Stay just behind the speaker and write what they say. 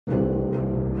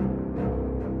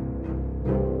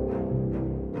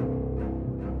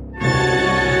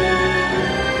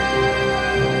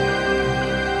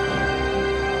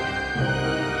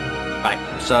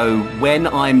So when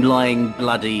I'm lying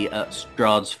bloody at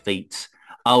Strahd's feet,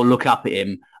 I'll look up at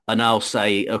him and I'll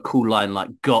say a cool line like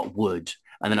 "got wood,"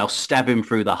 and then I'll stab him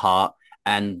through the heart,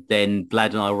 and then Vlad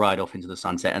and I'll ride off into the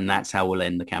sunset, and that's how we'll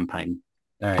end the campaign.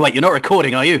 All right. Wait, you're not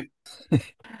recording, are you?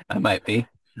 I might be.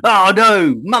 Oh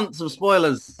no, months of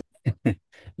spoilers.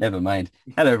 Never mind.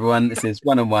 Hello, everyone. This is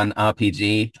 1on1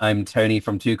 RPG. I'm Tony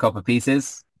from Two Copper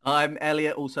Pieces. I'm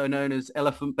Elliot, also known as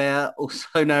Elephant Bear,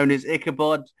 also known as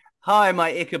Ichabod. Hi, my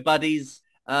Ichabod buddies.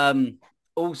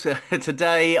 Also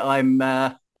today I'm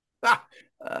going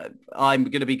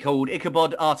to be called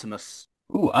Ichabod Artemis.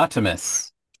 Ooh,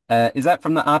 Artemis. Is that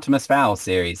from the Artemis Fowl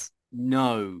series?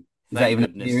 No, Is that thank even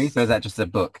goodness. a series or is that just a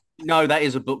book? No, that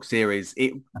is a book series.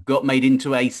 It got made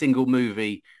into a single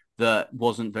movie that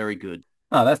wasn't very good.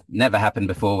 Oh, that's never happened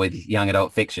before with young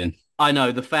adult fiction. I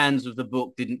know the fans of the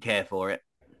book didn't care for it.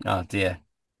 Oh, dear.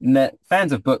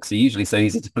 Fans of books are usually so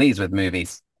easy to please with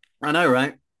movies. I know,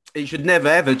 right? It should never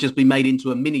ever just be made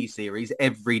into a mini series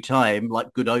every time,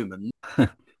 like Good Omens.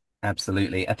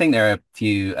 Absolutely. I think there are a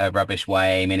few rubbish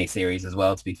YA miniseries as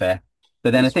well, to be fair.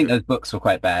 But then That's I think true. those books were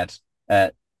quite bad.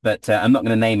 But I'm not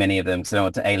going to name any of them because I don't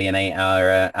want to alienate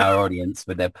our audience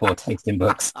with their poor taste in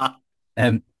books.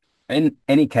 Um, in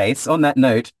any case, on that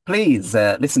note, please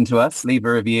listen to us, leave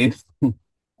a review,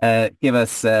 give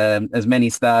us as many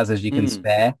stars as you can Mm.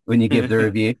 spare when you give the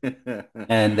review.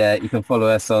 And you can follow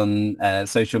us on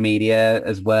social media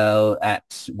as well at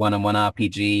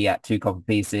 1on1rpg, at Two Copper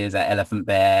Pieces, at Elephant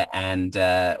Bear, and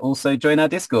also join our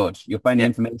Discord. You'll find the Yeah.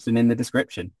 information in the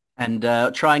description. And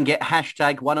try and get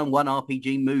hashtag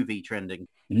 1on1rpg movie trending.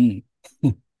 Mm.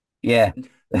 Yeah.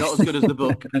 Not as good as the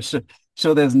book. I'm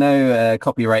sure there's no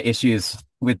copyright issues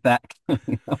with that.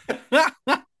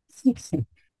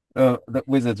 Oh, the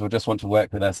wizards will just want to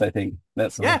work with us, I think.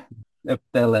 That's all. Yeah.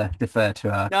 They'll defer to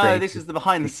our No, creative. this is the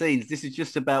behind the scenes. This is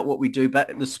just about what we do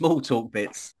back the small talk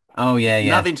bits. Oh, yeah.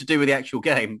 Nothing to do with the actual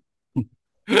game.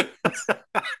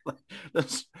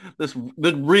 that's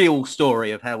the real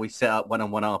story of how we set up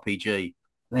 1on1 RPG.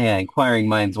 Yeah, inquiring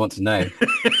minds want to know.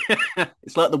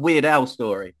 It's like the Weird Al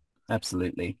story.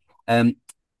 Absolutely. And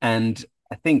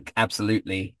I think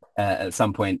absolutely at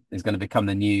some point is going to become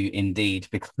the new indeed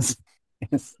because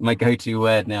it's my go-to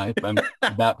word now if I'm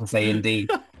about to say indeed.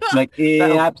 Like, yeah,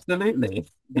 That'll, absolutely.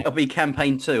 that'll be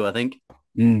campaign 2, I think.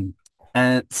 Mm.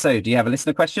 So do you have a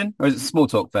listener question or is it small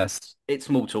talk first? It's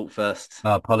small talk first.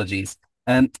 Oh, apologies.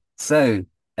 So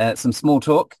some small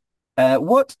talk.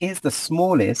 What is the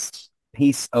smallest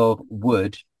piece of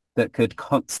wood that could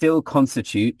still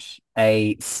constitute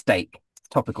a stake?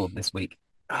 Topical this week.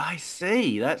 I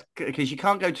see. That's because you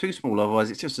can't go too small,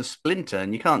 otherwise it's just a splinter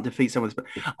and you can't defeat someone's.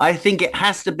 I think it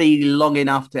has to be long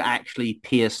enough to actually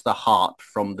pierce the heart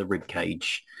from the rib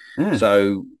cage. Mm.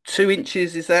 So 2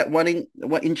 inches, is that 1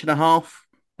 inch and a half?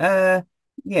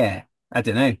 Yeah, I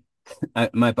don't know.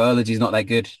 My biology's not that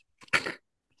good.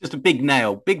 Just a big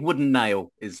nail, big wooden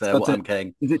nail is what I'm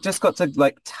getting. Is it just got to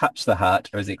like touch the heart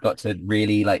or has it got to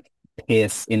really like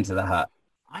pierce into the heart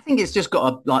I think it's just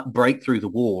got to like break through the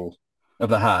wall. of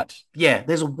the heart? Yeah,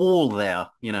 there's a wall there,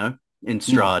 in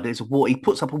Strahd. It's a wall. He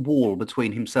puts up a wall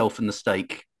between himself and the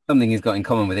stake. Something he's got in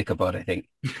common with Ichabod, I think.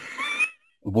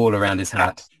 A wall around his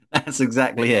heart. That's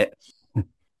exactly it.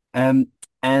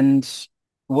 And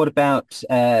what about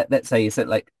let's say you said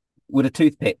like would a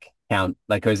toothpick count?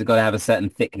 Like, or has it got to have a certain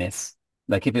thickness?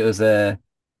 Like if it was an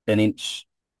inch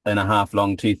and a half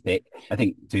long toothpick, I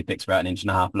think toothpicks are about an inch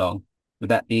and a half long. Would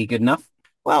that be good enough?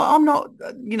 Well, I'm not,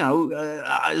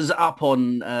 as up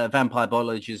on vampire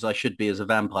biology as I should be as a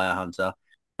vampire hunter,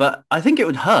 but I think it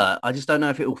would hurt. I just don't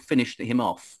know if it will finish him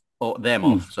off or them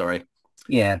Hmm. off. Sorry.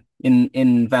 Yeah,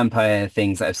 in vampire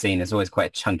things that I've seen, it's always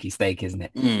quite a chunky steak, isn't it?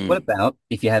 What Mm. about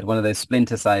if you had one of those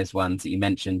splinter-sized ones that you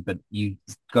mentioned, but you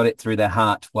got it through their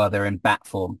heart while they're in bat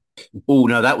form? Oh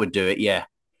no, that would do it. Yeah.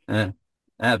 Uh,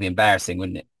 that would be embarrassing,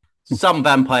 wouldn't it? Some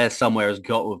vampire somewhere has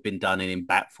got to have been done in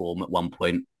bat form at one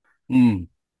point. Mm.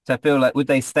 So I feel like would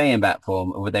they stay in bat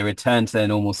form or would they return to their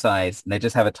normal size and they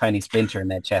just have a tiny splinter in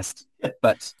their chest?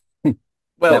 But that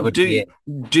Well, would be it.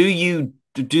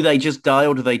 do they just die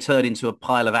or do they turn into a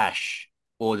pile of ash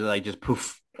or do they just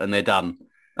poof and they're done?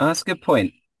 Oh, that's a good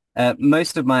point.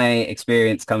 Most of my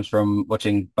experience comes from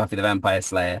watching Buffy the Vampire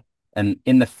Slayer, and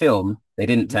in the film they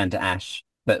didn't turn to ash,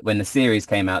 but when the series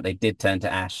came out, they did turn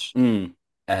to ash. Mm.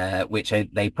 Which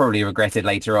they probably regretted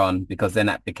later on because then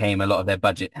that became a lot of their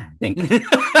budget, I think.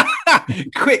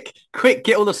 Quick,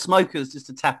 get all the smokers just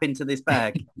to tap into this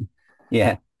bag.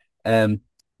 Yeah.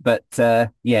 But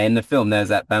yeah, in the film, there's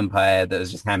that vampire that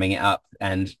was just hamming it up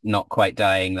and not quite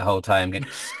dying the whole time. Going,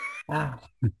 ah,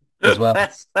 as well.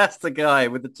 That's the guy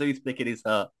with the toothpick in his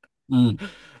heart. Mm.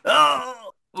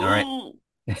 Oh, All right. ooh.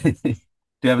 Do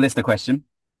you have a listener question?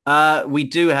 We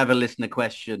do have a listener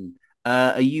question.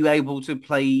 Are you able to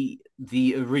play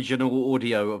the original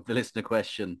audio of the listener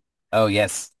question? Oh,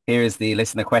 yes. Here is the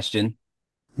listener question.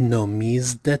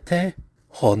 Νομίζετε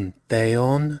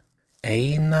χοντέον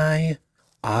einai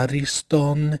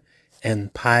ariston en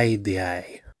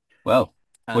paidiai. Well,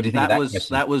 what do you And think of that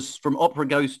question? that was from Opera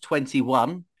Ghost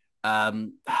 21.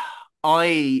 Um,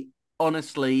 I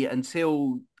honestly,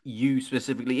 until you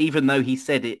specifically, even though he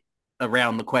said it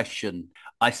around the question,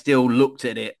 I still looked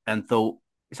at it and thought,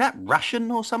 is that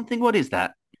Russian or something? What is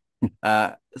that?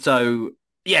 So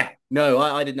yeah, no,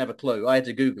 I didn't have a clue. I had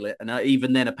to Google it, and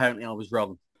even then, apparently, I was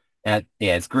wrong. Yeah,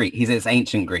 it's Greek. He says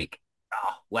ancient Greek.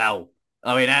 Oh, well,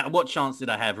 I mean, what chance did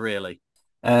I have, really?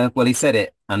 Well, he said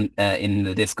it in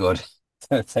the Discord.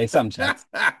 So say some chance.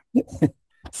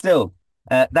 Still,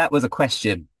 that was a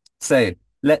question. So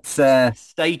let's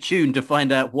Stay tuned to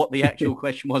find out what the actual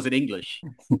question was in English.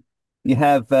 you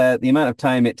have the amount of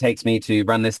time it takes me to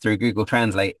run this through Google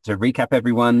Translate to recap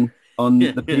everyone on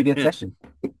the previous session.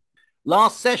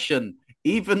 Last session,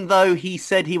 even though he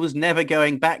said he was never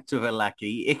going back to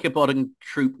Verlaki, Ichabod and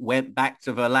Troop went back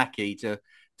to Verlaki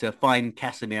to find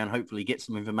Casimir and hopefully get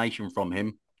some information from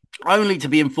him, only to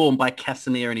be informed by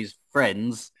Casimir and his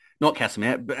friends, not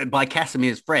Casimir, but by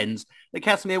Casimir's friends, that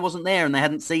Casimir wasn't there and they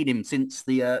hadn't seen him since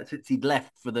he'd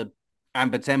left for the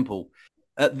Amber Temple.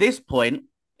 At this point,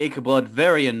 Ichabod,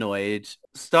 very annoyed,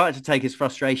 started to take his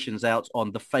frustrations out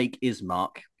on the fake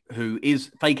Ismark, who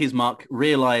is fake Ismark,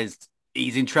 realized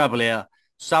he's in trouble here.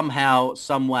 Somehow,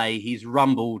 some way, he's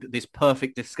rumbled this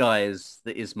perfect disguise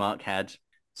that Ismark had.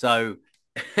 So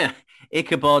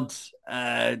Ichabod,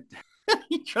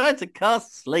 he tried to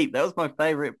cast sleep. That was my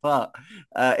favorite part.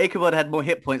 Ichabod had more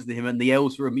hit points than him, and the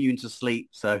elves were immune to sleep.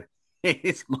 So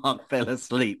Ismark fell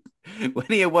asleep. When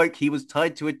he awoke, he was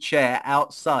tied to a chair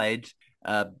outside.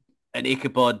 And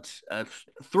Ichabod,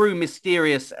 through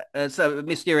mysterious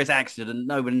accident,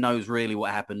 no one knows really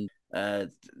what happened.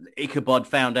 Ichabod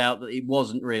found out that it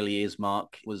wasn't really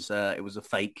Ismark. It was a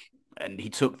fake, and he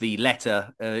took the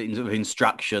letter of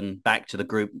instruction back to the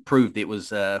group, proved it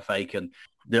was fake, and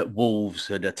that wolves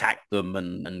had attacked them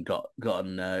and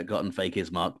gotten fake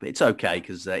Ismark. But it's okay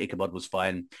because Ichabod was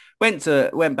fine. Went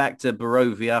back to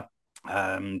Barovia.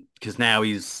 Because now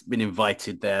he's been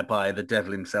invited there by the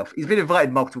devil himself. He's been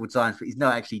invited multiple times, but he's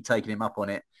not actually taken him up on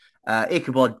it.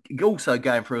 Ichabod also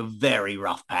going through a very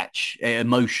rough patch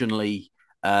emotionally.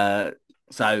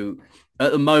 So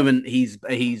at the moment, he's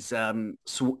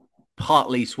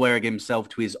partly swearing himself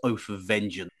to his oath of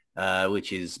vengeance,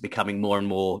 which is becoming more and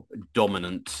more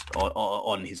dominant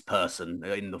on his person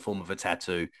in the form of a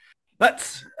tattoo.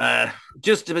 But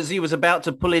just as he was about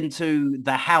to pull into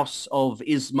the house of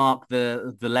Ismark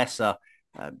the Lesser,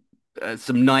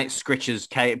 some night scritchers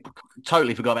came.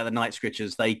 Totally forgot about the night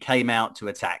scritchers. They came out to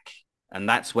attack, and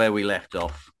that's where we left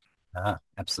off.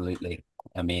 Absolutely.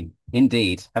 I mean,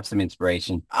 indeed, have some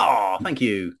inspiration. Oh, thank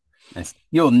you. Yes.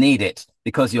 You'll need it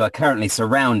because you are currently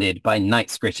surrounded by night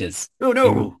scritchers. Oh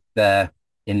no!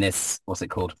 In this, what's it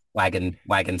called? Wagon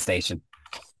station.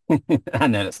 I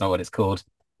know that's not what it's called.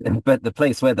 But the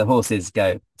place where the horses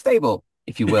go, stable,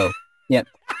 if you will. Yep.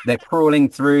 They're crawling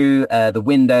through the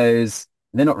windows.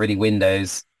 They're not really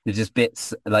windows. They're just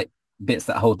bits that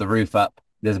hold the roof up.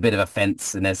 There's a bit of a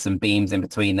fence and there's some beams in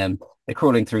between them. They're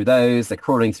crawling through those. They're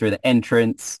crawling through the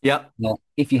entrance. Yeah.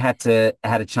 If you had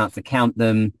a chance to count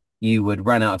them, you would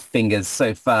run out of fingers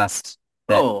so fast.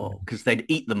 Because they'd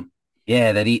eat them.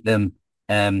 Yeah, they'd eat them.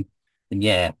 And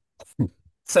yeah,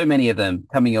 so many of them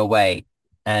coming your way.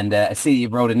 And I see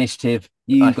you've rolled initiative.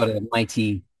 You've got a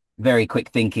mighty, very quick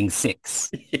thinking 6.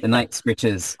 Yeah. The night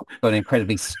scritchers got an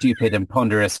incredibly stupid and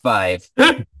ponderous 5.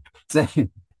 so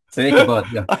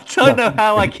Ichabod. I don't know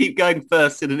how I keep going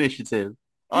first in initiative.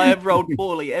 I have rolled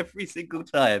poorly every single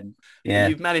time. Yeah.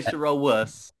 You've managed to roll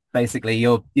worse. Basically,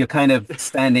 you're kind of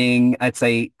standing,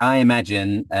 I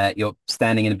imagine you're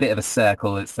standing in a bit of a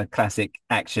circle. It's the classic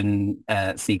action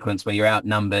sequence where you're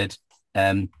outnumbered.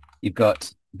 You've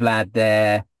got Vlad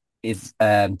there,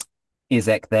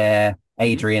 Izek there,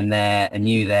 Adrian there, and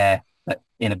you there,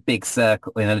 in a big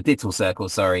circle, in a little circle,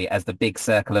 sorry, as the big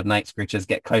circle of night scritchers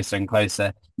get closer and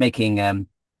closer, making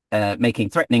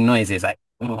threatening noises like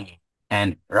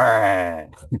and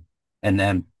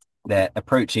and they're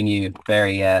approaching you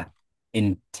very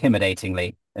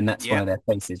intimidatingly, and that's one of their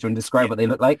faces. Do you want to describe what they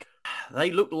look like?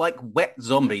 They look like wet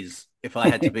zombies, if I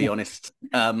had to be honest.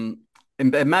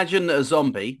 Imagine a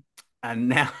zombie. And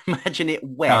now imagine it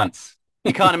wet.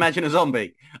 You can't imagine a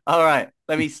zombie. All right,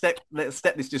 let's step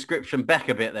this description back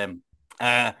a bit then.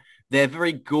 They're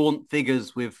very gaunt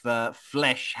figures with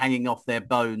flesh hanging off their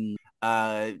bones.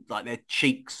 Like their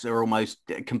cheeks are almost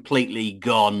completely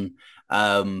gone.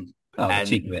 The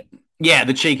cheek of it. Yeah,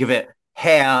 the cheek of it.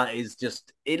 Hair is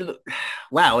just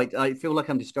wow. I feel like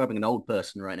I'm describing an old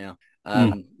person right now.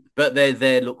 But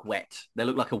they look wet. They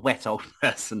look like a wet old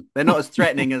person. They're not as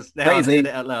threatening as now I said it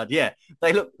out loud. Yeah,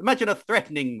 they look. Imagine a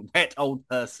threatening wet old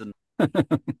person.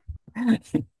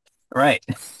 Right.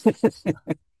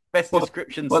 Best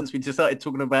description since we just started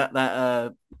talking about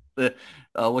that.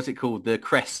 What's it called? The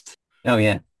crest. Oh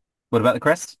yeah. What about the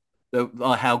crest?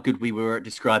 How good we were at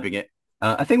describing it.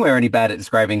 I think we're only bad at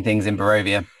describing things in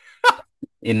Barovia,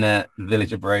 in the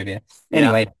village of Barovia.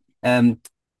 Anyway, what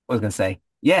was I going to say?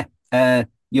 Yeah,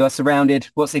 you are surrounded.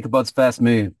 What's Ichabod's first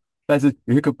move? That says,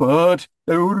 Ichabod,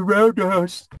 they're all around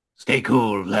us. Stay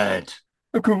cool, lad.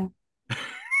 Cool.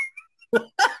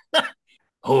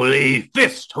 Holy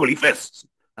fist, holy fist.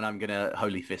 And I'm going to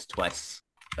holy fist twice.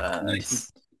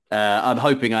 Nice. I'm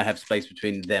hoping I have space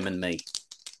between them and me.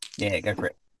 Yeah, go for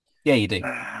it. Yeah, you do.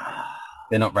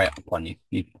 They're not right up on you.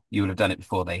 You would have done it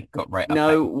before they got right up.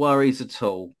 No worries at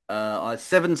all.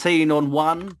 17 on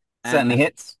one. Certainly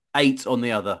hits. 8 on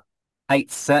the other. 8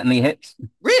 certainly hits.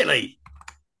 Really?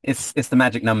 It's the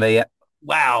magic number, yeah.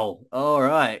 Wow. All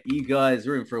right. You guys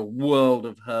are in for a world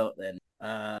of hurt then.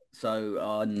 So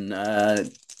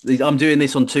I'm doing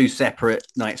this on 2 separate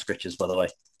night scritches, by the way.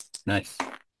 Nice.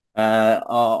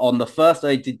 On the first,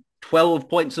 I did 12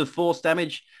 points of force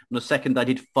damage. On the second, I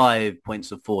did 5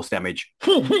 points of force damage.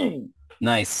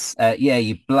 Nice. Yeah,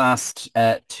 you blast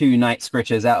 2 night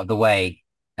scritchers out of the way,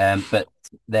 but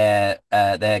their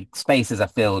spaces are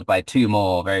filled by 2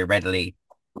 more very readily.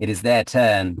 It is their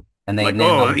turn, and they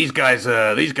these guys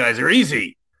are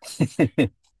easy.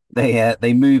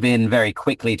 They move in very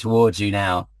quickly towards you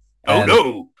now. Oh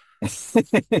no!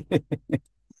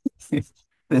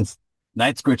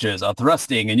 Night scritchers are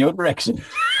thrusting in your direction.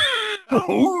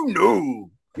 Oh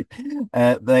no!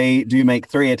 They do make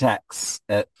 3 attacks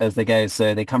as they go,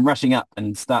 so they come rushing up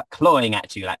and start clawing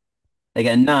at you. Like they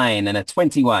get a 9 and a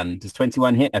 21. Does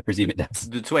 21 hit? I presume it does.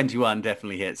 The 21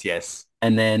 definitely hits, yes.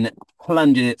 And then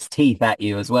plunges its teeth at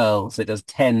you as well, so it does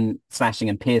 10 slashing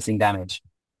and piercing damage.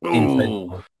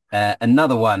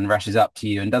 Another one rushes up to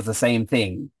you and does the same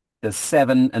thing. Does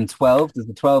 7 and 12? Does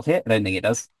the 12 hit? I don't think it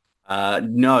does.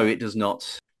 No, it does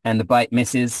not. And the bite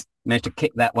misses. Manage to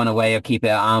kick that one away or keep it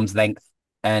at arm's length.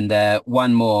 And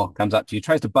one more comes up to you,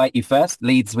 tries to bite you first,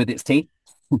 leads with its teeth.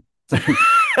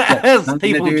 As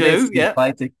people do, yeah.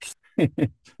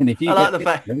 And if you I like the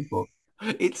fact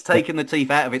it's taken the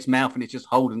teeth out of its mouth and it's just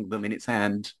holding them in its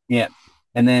hand. Yeah.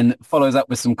 And then follows up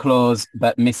with some claws,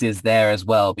 but misses there as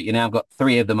well. But you now got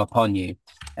 3 of them upon you.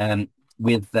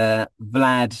 With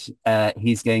Vlad,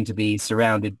 he's going to be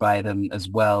surrounded by them as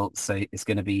well. So it's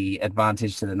going to be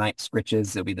advantage to the night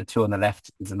scritchers. It'll be the 2 on the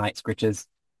left is the night scritchers.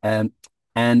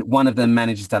 And one of them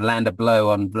manages to land a blow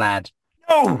on Vlad.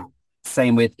 No!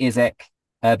 Same with Izek.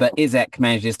 But Izek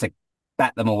manages to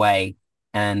bat them away.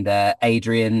 And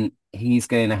Adrian, he's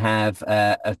going to have...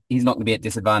 he's not going to be at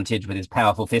disadvantage with his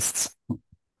powerful fists.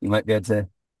 He might be able to...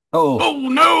 Oh,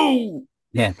 no!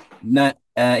 Yeah. No,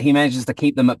 he manages to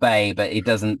keep them at bay, but he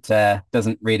doesn't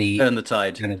really... turn the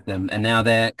tide. Them. And now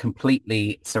they're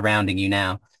completely surrounding you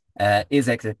now.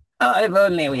 Izek says, if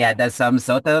only we had some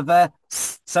sort of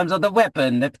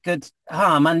weapon that could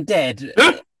harm undead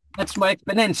much more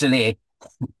exponentially.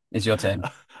 It's your turn.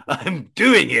 I'm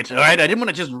doing it, all right? I didn't want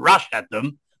to just rush at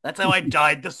them. That's how I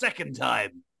died the second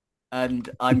time. And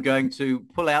I'm going to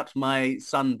pull out my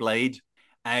sunblade,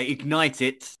 ignite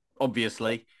it,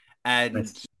 obviously,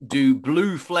 and do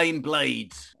blue flame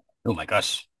blades. Oh my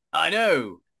gosh. I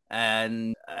know.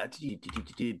 And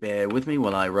bear with me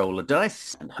while I roll a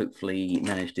dice and hopefully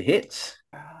manage to hit.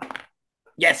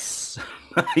 Yes.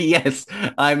 Yes.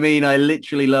 I mean, I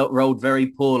literally rolled very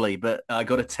poorly, but I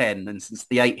got a 10. And since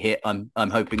the 8 hit, I'm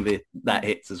hoping that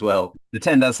hits as well. The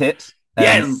 10 does hit.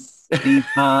 Yes. These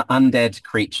are undead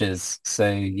creatures.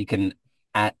 So you can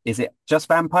is it just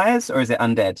vampires or is it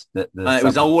undead? It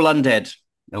was all undead.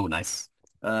 Oh, nice.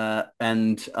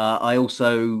 And I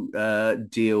also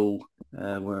deal...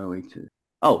 where are we to?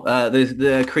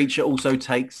 The creature also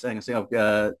takes... Hang on, see, I've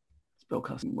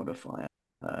spellcasting modifier.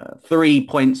 3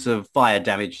 points of fire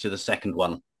damage to the second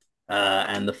one.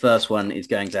 And the first one is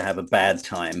going to have a bad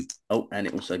time. Oh, and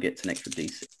it also gets an extra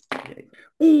D6.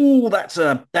 Oh, that's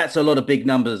a lot of big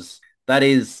numbers. That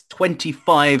is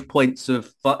 25 points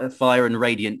of fire and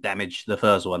radiant damage, the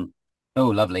first one. Oh,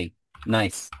 lovely.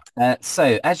 Nice.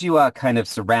 So as you are kind of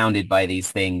surrounded by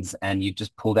these things and you've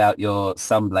just pulled out your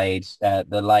sunblade,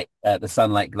 the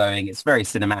sunlight glowing, it's very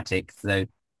cinematic. So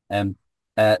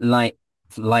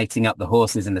lighting up the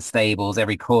horses in the stables,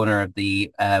 every corner of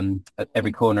the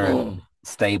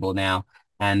stable now,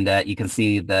 and you can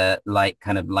see the light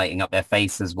kind of lighting up their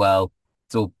face as well.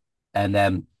 It's all, and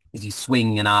as you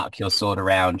swing and arc your sword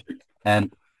around, Why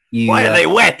you are they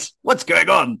wet? What's going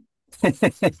on?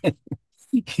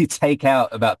 you take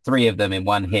out about three of them in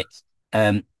one hit.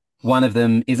 One of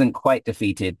them isn't quite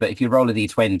defeated, but if you roll a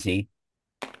d20,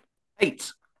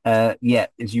 8. yeah,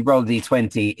 as you roll a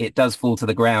d20, it does fall to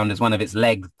the ground as one of its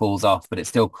legs falls off, but it's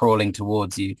still crawling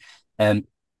towards you.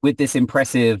 With this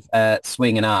impressive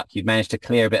swing and arc, you've managed to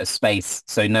clear a bit of space,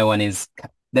 so no one is.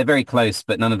 They're very close,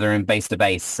 but none of them are in base to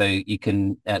base, so you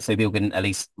can so people can at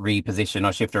least reposition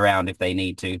or shift around if they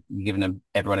need to. You're giving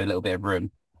everyone a little bit of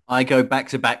room. I go back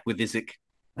to back with Isaac.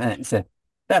 So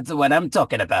that's what I'm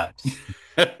talking about.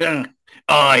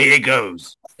 Oh, here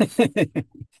goes.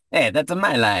 Hey, that's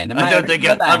my line. I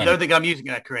don't think I'm using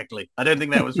that correctly. I don't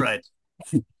think that was right.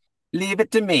 Leave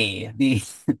it to me.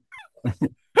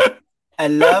 I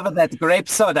love that grape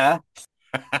soda.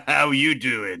 How you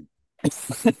doing?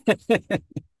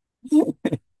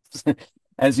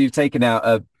 As you've taken out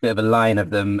a bit of a line of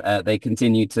them, they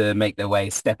continue to make their way,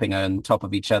 stepping on top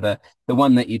of each other. The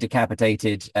one that you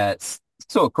decapitated,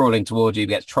 sort of crawling towards you,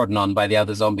 gets trodden on by the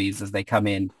other zombies as they come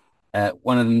in.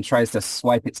 One of them tries to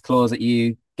swipe its claws at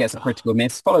you, gets a critical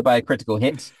miss, followed by a critical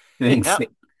hit, doing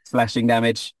 6 slashing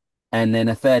damage, and then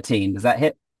a 13. Does that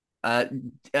hit?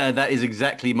 That is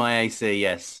exactly my AC,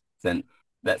 yes. Then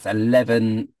that's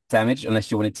 11 damage, unless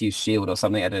you wanted to use shield or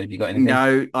something. I don't know if you got anything.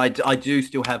 No, I do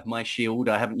still have my shield.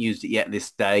 I haven't used it yet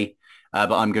this day,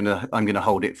 but I'm gonna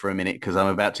hold it for a minute because I'm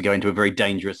about to go into a very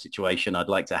dangerous situation. I'd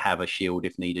like to have a shield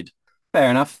if needed. Fair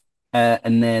enough.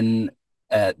 And then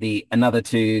the another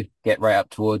two get right up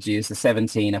towards you. So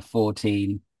 17, a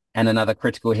 14, and another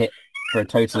critical hit for a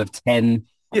total of 10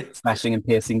 slashing and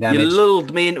piercing damage. You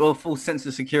lulled me into a full sense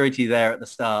of security there at the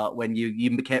start when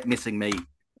you kept missing me.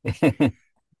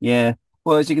 Yeah.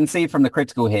 Well, as you can see from the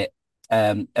critical hit,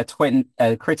 a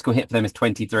critical hit for them is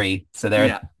 23. So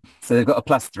so they've got a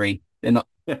 +3. They're not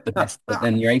the best, but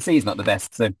then your AC is not the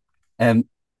best. So, and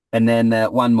then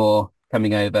one more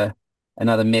coming over,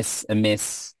 another miss, a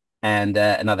miss, and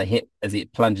another hit as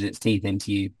it plunges its teeth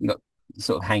into you. You've got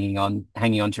sort of hanging on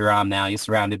to your arm now. You're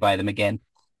surrounded by them again.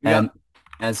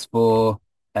 As for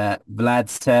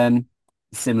Vlad's turn,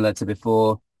 similar to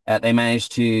before, they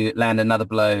managed to land another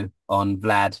blow on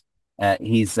Vlad.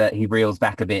 He reels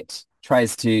back a bit,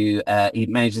 he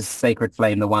manages to Sacred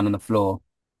Flame the one on the floor.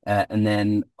 And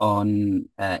then on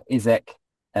Izek,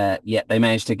 they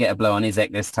managed to get a blow on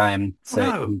Izek this time.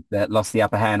 So he lost the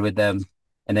upper hand with them.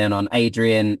 And then on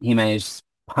Adrian, he managed to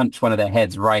punch one of their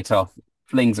heads right off,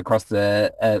 flings across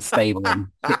the stable and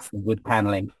hits the wood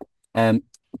paneling.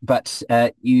 But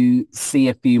you see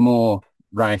a few more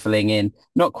rifling in.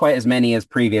 Not quite as many as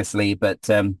previously, but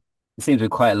it seems to be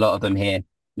quite a lot of them here,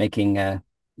 making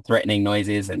threatening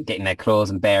noises and getting their claws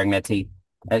and baring their teeth.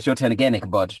 It's your turn again,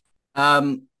 Ichabod.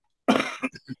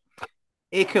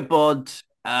 Ichabod,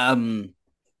 I'm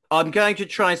going to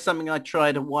try something I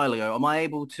tried a while ago. Am I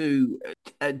able to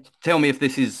tell me if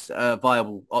this is a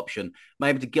viable option? Am I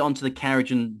able to get onto the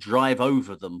carriage and drive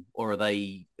over them, or are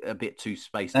they a bit too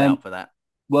spaced out for that?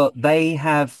 Well, they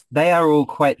are all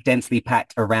quite densely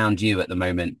packed around you at the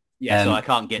moment. Yeah, so I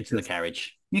can't get to the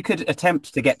carriage. You could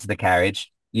attempt to get to the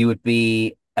carriage. You would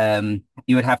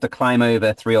have to climb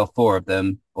over 3 or 4 of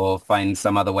them, or find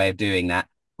some other way of doing that,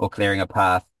 or clearing a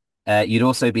path. You'd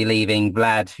also be leaving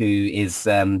Vlad, who is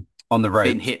on the road.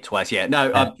 Been hit twice, yeah.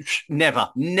 No, never.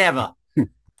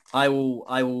 I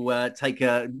will take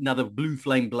another blue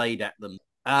flame blade at them.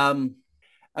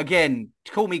 Again,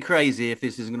 call me crazy if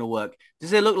this isn't going to work.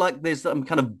 Does it look like there's some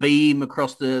kind of beam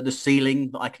across the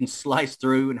ceiling that I can slice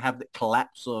through and have it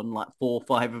collapse on like 4 or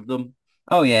 5 of them?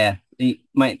 Oh yeah, you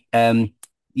might either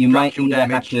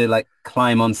have to like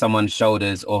climb on someone's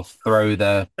shoulders or throw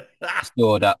the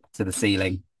sword up to the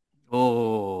ceiling.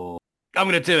 Oh, I'm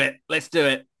going to do it. Let's do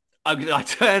it. I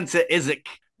turn to Isaac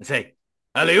and say,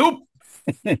 alley-oop.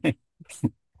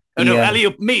 Oh no,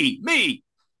 alley-oop, me.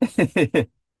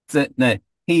 So no,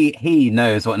 he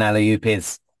knows what an alley-oop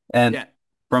is.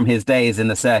 From his days in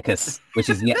the circus, which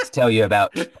is yet to tell you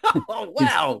about. Oh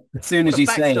wow! As soon as you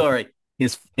say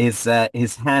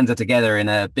his hands are together in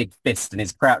a big fist and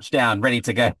he's crouched down, ready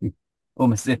to go,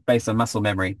 almost as if based on muscle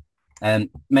memory.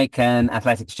 Make an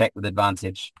athletics check with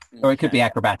advantage, or it could be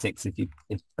acrobatics if you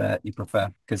prefer,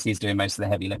 because he's doing most of the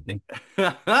heavy lifting.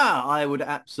 I would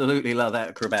absolutely love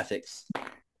acrobatics.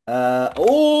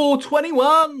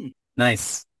 21.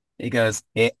 Nice. He goes,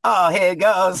 here it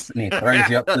goes, and he throws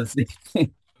you up to the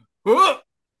ceiling.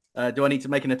 Do I need to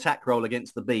make an attack roll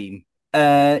against the beam?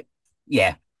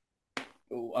 Yeah.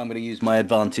 Ooh, I'm going to use my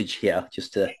advantage here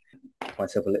just to give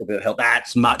myself a little bit of help.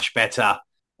 That's much better.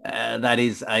 That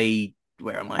is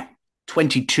where am I?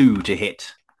 22 to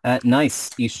hit.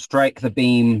 Nice. You strike the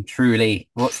beam truly.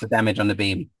 What's the damage on the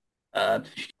beam? I'm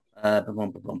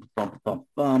going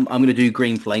to do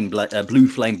blue flame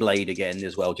blade again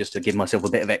as well, just to give myself a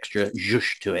bit of extra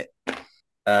zhush to it.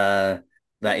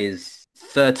 That is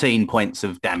 13 points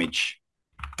of damage.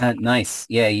 Nice.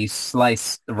 Yeah, you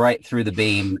slice right through the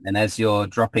beam, and as you're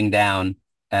dropping down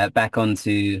back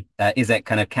onto Izek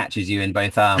kind of catches you in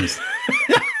both arms,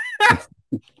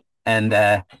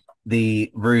 and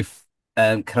the roof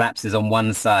collapses on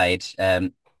one side,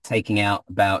 taking out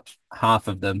about half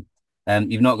of them.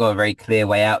 You've not got a very clear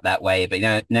way out that way, but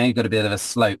now you've got a bit of a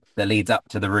slope that leads up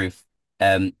to the roof,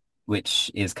 which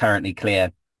is currently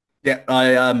clear. Yeah,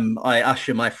 I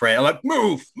usher my friend. I'm like,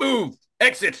 move,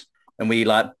 exit, and we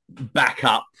like back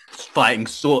up, fighting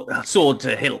sword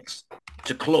to hilt,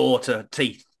 to claw to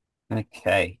teeth.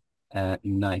 Okay,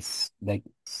 nice. Let's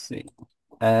see.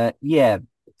 Yeah,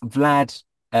 Vlad,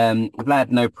 no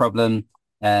problem.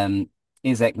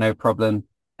 Izek, no problem.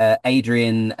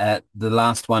 Adrian, the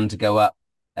last one to go up,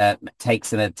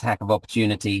 takes an attack of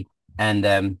opportunity, and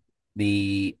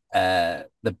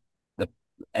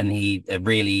and he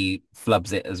really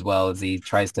flubs it as well as he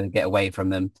tries to get away from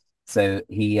them. So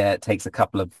he takes a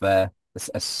couple of a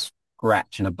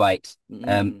scratch and a bite.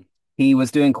 He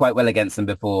was doing quite well against them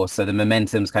before, so the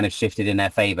momentum's kind of shifted in their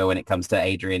favor when it comes to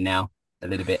Adrian now a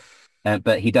little bit.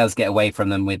 But he does get away from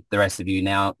them with the rest of you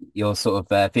now. You're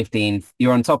sort of 15.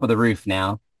 You're on top of the roof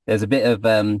now. There's a bit of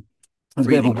a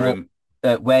walk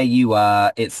where you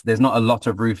are. There's not a lot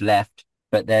of roof left,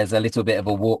 but there's a little bit of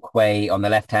a walkway on the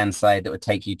left-hand side that would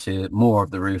take you to more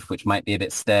of the roof, which might be a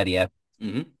bit sturdier.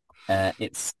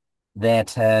 It's their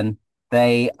turn.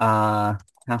 They are,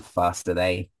 how fast are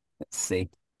they? Let's see.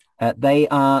 They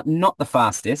are not the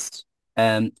fastest.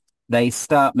 They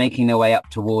start making their way up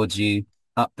towards you,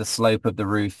 up the slope of the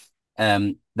roof.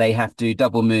 They have to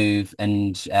double move,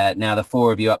 and now the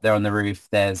four of you up there on the roof,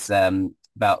 there's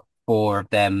about four of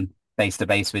them face to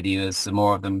base with you as some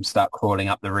more of them start crawling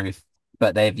up the roof,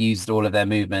 but they've used all of their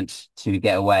movement to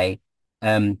get away.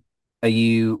 What do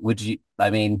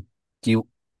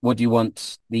you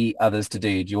want the others to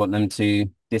do? Do you want them to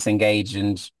disengage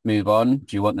and move on?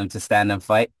 Do you want them to stand and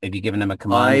fight? Have you given them a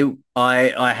command?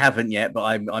 I haven't yet, but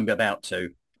I'm about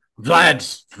to.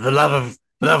 Vlad, for the love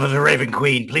of the Raven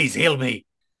Queen, please heal me.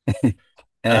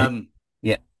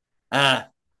 Yeah.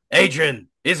 Adrian,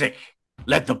 Izek,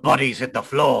 let the bodies hit the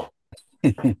floor.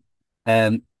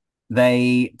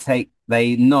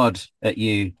 They nod at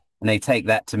you, and they take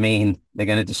that to mean they're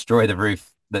going to destroy the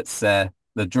roof.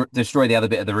 Destroy the other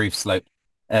bit of the roof slope.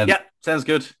 Yeah, sounds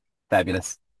good.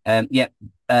 Fabulous.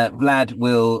 Vlad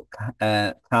will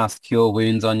cast Cure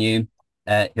Wounds on you.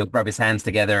 He'll rub his hands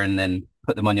together and then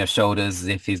put them on your shoulders as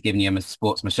if he's giving you a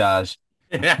sports massage.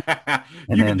 You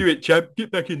can do it, champ.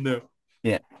 Get back in there.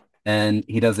 Yeah. And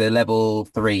he does a level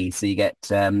 3, so you get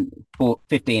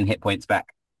 15 hit points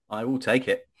back. I will take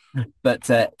it. But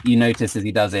you notice as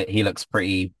he does it, he looks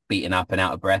pretty beaten up and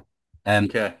out of breath.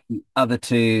 Okay. The other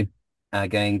two are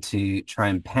going to try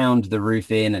and pound the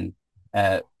roof in, and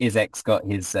Izek's got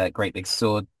his great big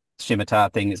sword scimitar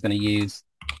thing he's going to use.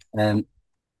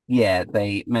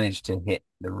 They managed to hit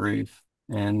the roof,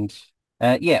 and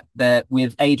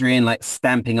with Adrian like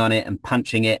stamping on it and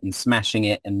punching it and smashing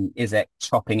it, and Izek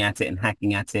chopping at it and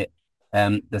hacking at it.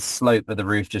 The slope of the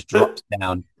roof just drops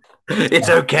down. It's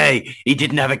okay. He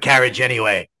didn't have a carriage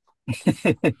anyway.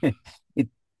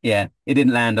 It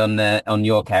didn't land on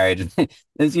your carriage.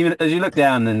 As you look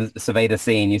down and survey the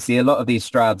scene, you see a lot of these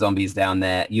Strahd zombies down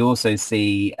there. You also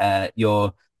see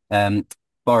your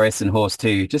Boris and Horse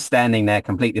 2 just standing there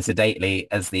completely sedately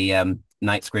as the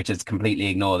Night Scritchers completely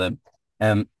ignore them.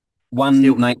 Night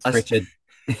Scritcher...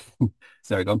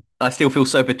 Sorry, go on. I still feel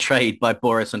so betrayed by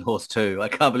Boris and Horse 2. I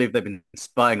can't believe they've been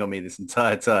spying on me this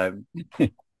entire time.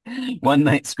 One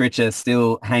Night Scritcher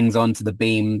still hangs on to the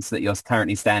beams that you're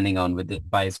currently standing on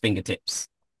by his fingertips,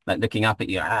 like looking up at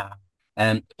you.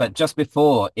 But just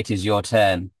before it is your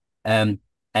turn, a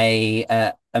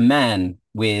man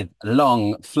with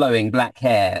long flowing black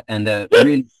hair and a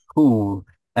really cool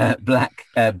black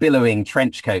billowing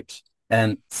trench coat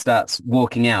starts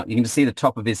walking out. You can just see the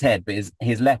top of his head, but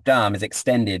his left arm is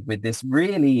extended with this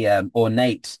really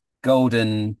ornate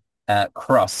golden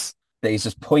cross that he's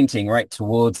just pointing right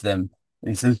towards them. And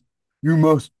he says, you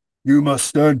must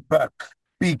stand back.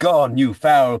 Be gone, you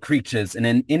foul creatures. And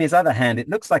then in his other hand, it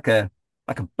looks like a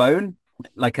bone,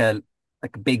 like a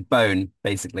big bone,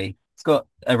 basically. it's got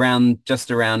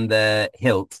just around the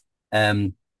hilt,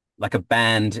 like a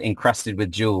band encrusted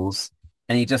with jewels,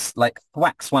 and he just like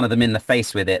whacks one of them in the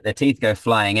face with it. Their teeth go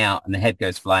flying out and the head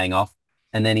goes flying off,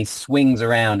 and then he swings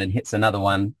around and hits another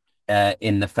one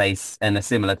in the face, and a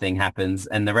similar thing happens.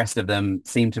 And the rest of them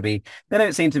they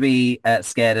don't seem to be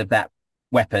scared of that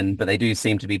weapon, but they do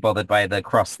seem to be bothered by the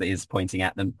cross that is pointing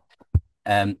at them.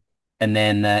 And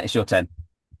then it's your turn.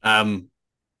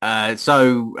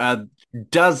 So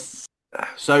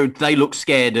they look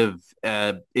scared of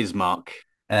Ismark.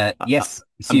 Yes,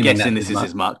 I'm guessing this is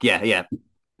Ismark. Yeah.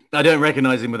 I don't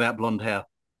recognize him without blonde hair.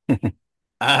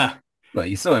 Well,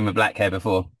 you saw him with black hair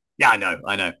before. Yeah,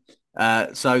 I know.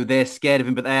 So they're scared of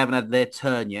him, but they haven't had their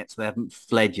turn yet, so they haven't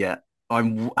fled yet.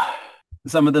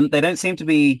 Some of them, they don't seem to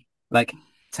be like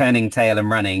turning tail and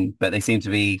running, but they seem to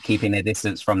be keeping their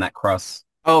distance from that cross.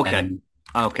 Okay.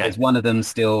 Okay. There's one of them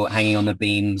still hanging on the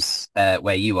beams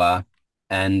where you are,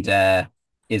 and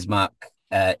Ismark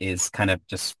is kind of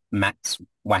just max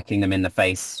whacking them in the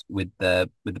face with the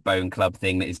bone club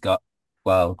thing that he's got,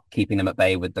 while keeping them at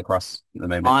bay with the cross at the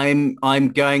moment. I'm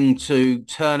going to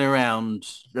turn around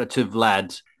to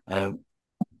Vlad,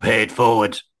 pay it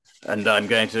forward, and I'm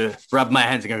going to rub my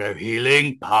hands and go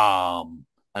healing palm,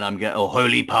 and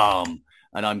holy palm,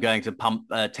 and I'm going to pump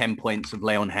 10 points of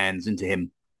lay on hands into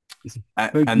him,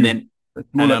 and then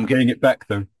I'm getting it back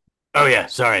though. Oh yeah,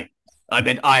 sorry, I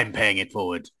meant I'm paying it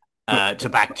forward to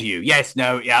back to you. Yes,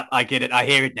 no, yeah, I get it. I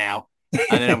hear it now.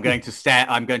 And then I'm going to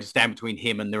stand between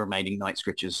him and the remaining Night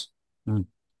Scritchers.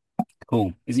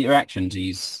 Cool. Is it your action to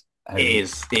use? It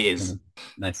is.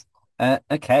 Nice.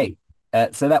 Okay.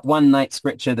 So that one Night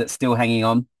Scritcher that's still hanging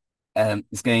on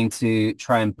is going to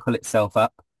try and pull itself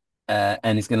up,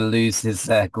 and is going to lose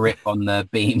his grip on the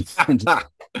beam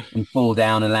and fall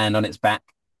down and land on its back.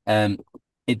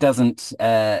 It doesn't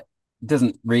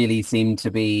really seem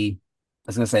to be. I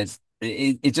was going to say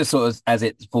it just sort of, as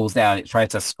it falls down, it tries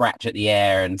to scratch at the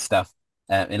air and stuff.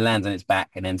 It lands on its back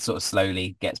and then sort of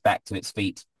slowly gets back to its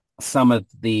feet. Some of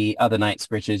the other Night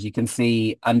Scritchers, you can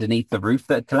see underneath the roof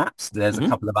that collapsed, there's a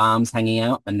couple of arms hanging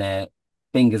out and their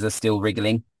fingers are still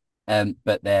wriggling,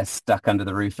 but they're stuck under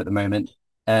the roof at the moment.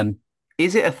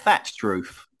 Is it a thatched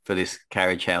roof for this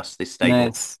carriage house, this stable? No,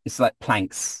 it's like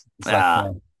planks. It's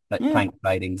like plank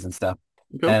sidings and stuff.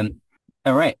 Cool.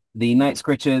 All right. The Night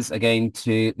Scritchers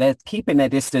they're keeping their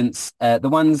distance. The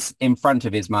ones in front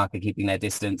of Ismark are keeping their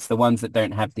distance. The ones that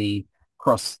don't have the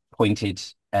cross pointed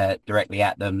directly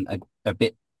at them are a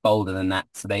bit bolder than that.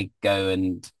 So they go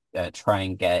and try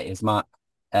and get Ismark.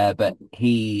 But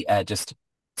he just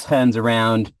turns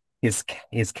around. His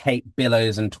cape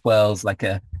billows and twirls like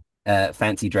a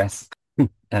fancy dress.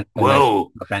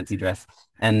 Whoa! A fancy dress.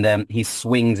 And he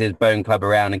swings his bone club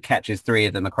around and catches three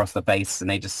of them across the face, and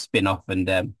they just spin off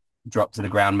and drop to the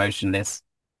ground motionless.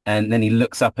 And then he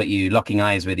looks up at you, locking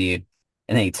eyes with you,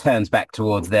 and then he turns back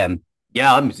towards them.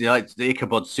 Yeah, the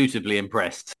Ichabod's suitably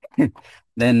impressed.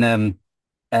 Then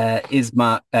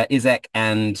Izek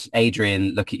and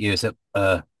Adrian look at you and say,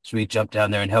 should we jump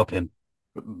down there and help him?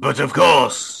 But of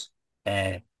course.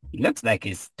 He looks like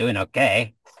he's doing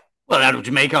okay. Well, that'll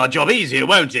make our job easier,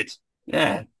 won't it?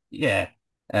 Yeah.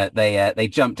 They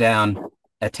jump down,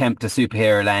 attempt a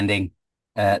superhero landing.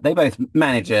 They both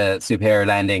manage a superhero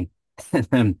landing.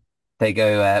 They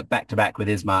go back to back with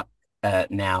Ismark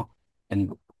now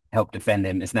and help defend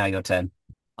him. It's now your turn.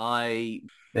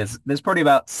 There's probably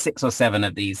about 6 or 7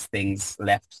 of these things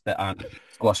left that aren't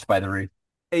squashed by the roof.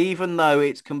 Even though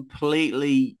it's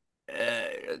completely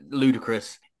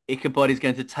ludicrous, Ichabod is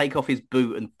going to take off his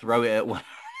boot and throw it at one of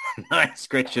the Night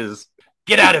Scritchers.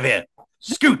 Get out of here!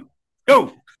 Scoot!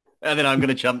 Go! And then I'm going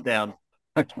to jump down.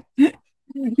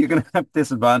 You're going to have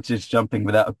disadvantage jumping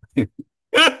without a boot.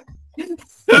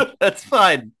 That's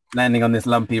fine. Landing on this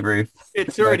lumpy roof.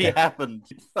 It's already happened.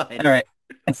 It's fine. All right.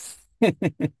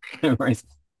 No worries.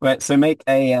 Right, so make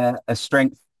a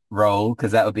strength roll,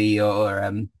 because that would be your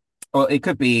or it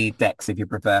could be dex if you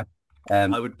prefer.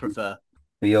 I would prefer.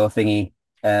 For your thingy,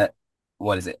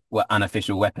 what is it? What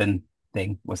unofficial weapon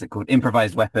thing? What's it called?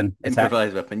 Improvised weapon.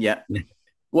 Improvised weapon, yeah.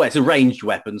 Well, it's a ranged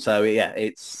weapon, so yeah,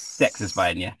 it's... Dex is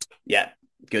fine, yeah. Yeah,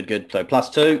 good. So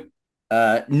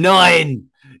 +2. 9!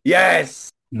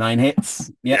 Yes! 9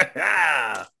 hits.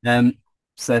 Yeah.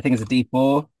 So I think it's a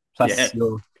D4 plus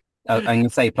your... I'm going to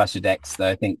say plus your dex, though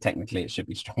I think technically it should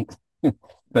be strength.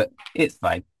 But it's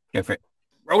fine. Go for it.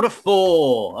 Rolled a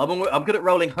 4. I'm good at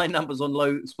rolling high numbers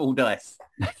on small dice.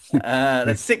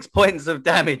 That's 6 points of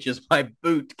damage as my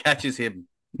boot catches him.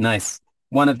 Nice.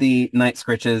 One of the Night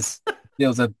Scritchers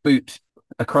feels a boot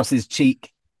across his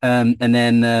cheek, and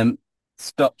then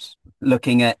stops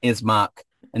looking at Ismark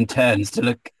and turns to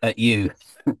look at you.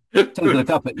 Turns to look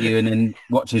up at you and then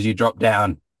watches you drop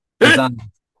down. His eyes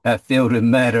are filled with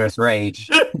murderous rage.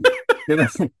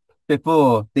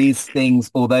 Before, these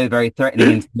things, although very threatening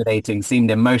and intimidating, seemed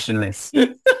emotionless.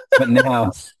 But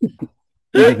now,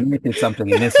 you've ignited something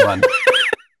in this one.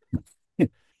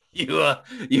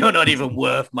 You're not even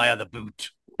worth my other boot.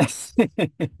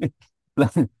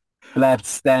 Vlad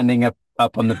standing up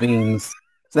on the beams.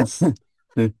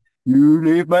 You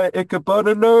leave my Ichabod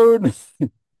alone.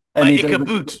 And my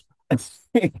Ichabod.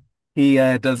 He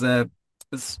does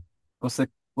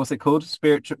what's it called?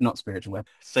 Not spiritual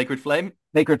weapon. Sacred flame?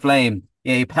 Sacred flame.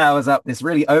 Yeah, he powers up this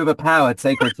really overpowered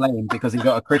sacred flame because he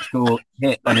got a critical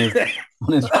hit on his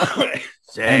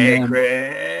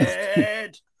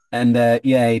Sacred. And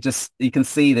yeah, you can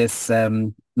see this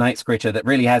night scritcher that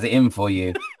really has it in for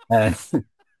you.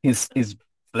 His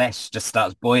flesh just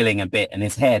starts boiling a bit, and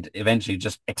his head eventually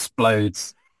just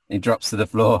explodes. And he drops to the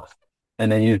floor,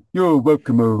 and then you're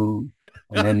welcome.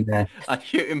 And then I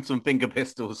shoot him some finger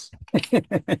pistols.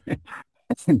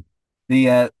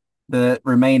 The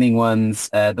remaining ones,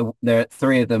 there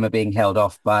 3 of them are being held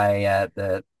off by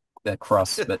the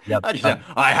cross, but the other,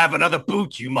 I have another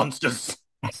boot, you monsters.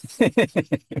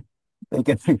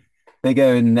 they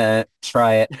go and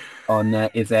try it on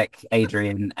Izek,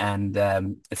 Adrian, and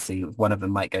let's see, one of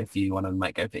them might go for you, one of them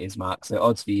might go for Ismark. So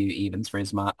odds for you, evens for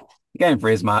Ismark. You're going for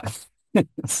Ismark.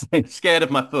 Scared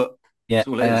of my foot. Yeah.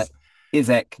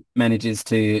 Izek manages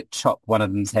to chop one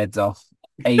of them's heads off.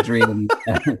 Adrian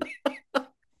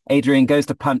goes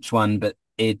to punch one, but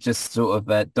it just sort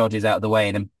of dodges out of the way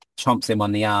and then chomps him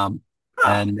on the arm.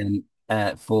 And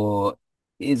then for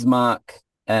Ismark,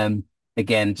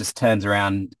 again, just turns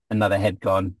around, another head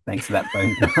gone, thanks to that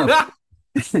bone.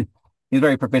 He's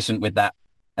very proficient with that.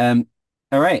 All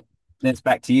right, it's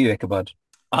back to you, Ichabod.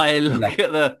 I look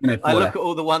at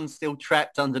all the ones still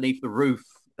trapped underneath the roof,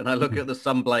 and I look at the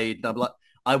sunblade, and I'm like,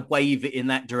 I wave it in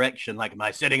that direction. Like, am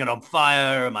I setting it on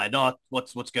fire? Am I not?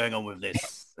 What's going on with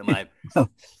this? Am I?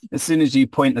 As soon as you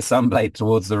point the sunblade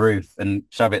towards the roof and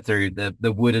shove it through,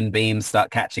 the wooden beams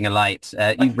start catching alight.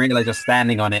 You realize you're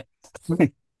standing on it.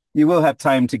 You will have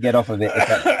time to get off of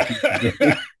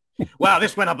it. Wow,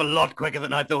 this went up a lot quicker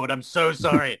than I thought. I'm so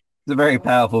sorry. It's a very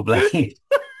powerful blade.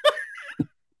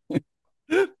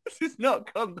 This has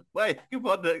not gone the way you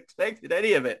wouldn't have expected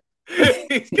any of it.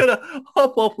 He's gonna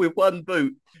hop off with one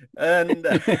boot and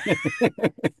gonna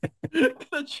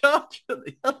charge at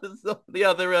the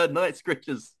other night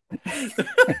scritchers.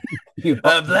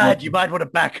 Vlad, you might want to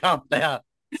back up there.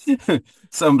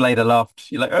 Sunblade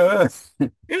aloft. You're like,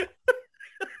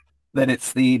 Then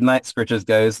it's the night scritchers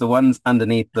goes. The ones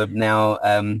underneath the now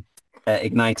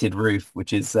ignited roof,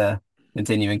 which is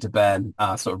continuing to burn,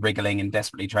 are sort of wriggling and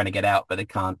desperately trying to get out, but they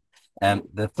can't.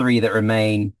 The 4 that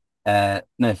remain, there's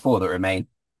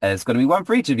going to be one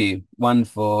for each of you. One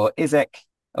for Izek.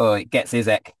 Oh, it gets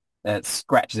Izek.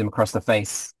 Scratches him across the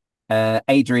face.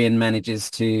 Adrian manages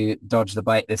to dodge the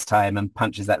bite this time and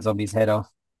punches that zombie's head off.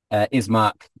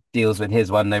 Ismark deals with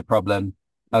his one, no problem.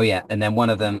 Oh, yeah. And then one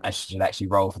of them, I should actually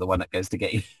roll for the one that goes to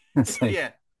get you. So,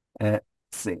 yeah. Let's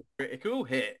see. Critical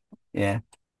hit. Yeah.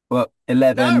 Well,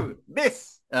 11. No,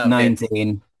 miss.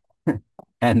 19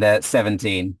 and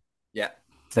 17. Yeah.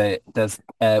 So it does,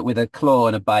 with a claw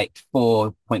and a bite,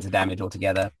 4 points of damage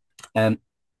altogether.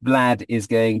 Vlad is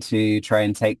going to try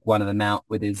and take one of them out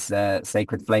with his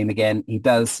sacred flame again. He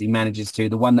does. He manages to.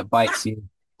 The one that bites you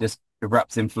just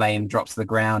erupts in flame, drops to the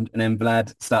ground, and then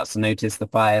Vlad starts to notice the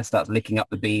fire, starts licking up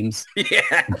the beams.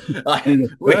 Yeah.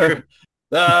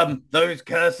 Those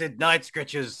cursed night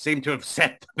scritchers seem to have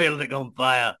set the building on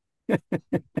fire.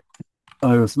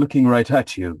 I was looking right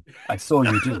at you. I saw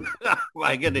you do.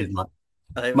 My goodness.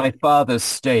 My father's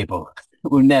stable.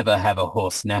 We'll never have a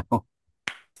horse now.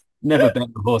 Never bet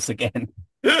a horse again.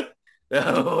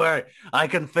 Don't worry. I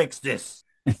can fix this.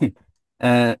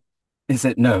 Is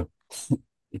it? No.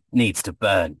 It needs to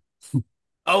burn.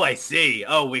 Oh, I see.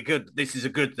 Oh, we're good. This is a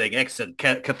good thing. Excellent.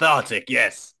 Cathartic,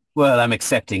 yes. Well, I'm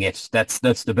accepting it. That's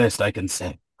the best I can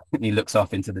say. And he looks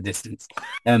off into the distance.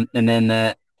 And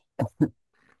then,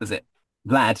 was it?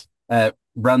 Vlad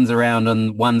runs around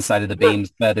on one side of the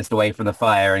beams furthest away from the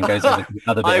fire and goes over to the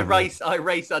other bit. I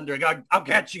race under and go, I'll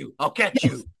catch you.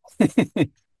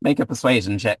 Make a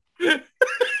persuasion check.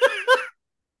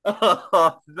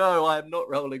 Oh, no, I'm not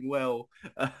rolling well.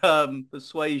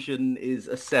 Persuasion is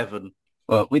a 7.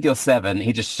 Well, with your 7,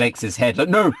 he just shakes his head like,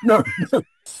 no. And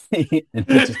he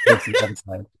just takes the other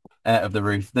side of the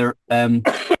roof. Now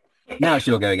it's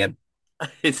your go again.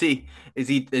 Is he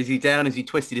down? Has he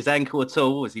twisted his ankle at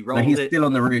all? Has he rolled He's it? still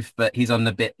on the roof, but he's on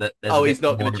the bit that. He's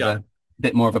not going to jump. A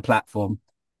bit more of a platform.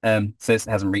 So it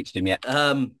hasn't reached him yet.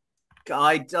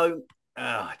 I don't.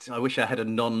 I wish I had a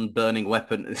non-burning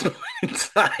weapon at this point in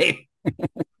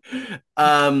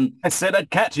time. I said I'd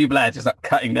catch you, Vlad. Just like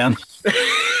cutting down.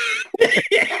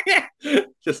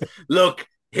 Just look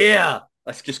here.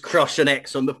 Let's just crush an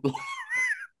X on the floor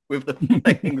with the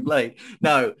flaming blade.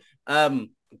 No.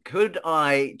 Could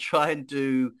I try and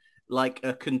do like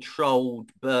a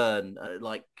controlled burn,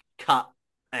 like cut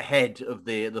ahead of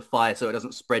the fire so it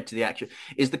doesn't spread to the actual?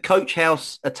 Is the coach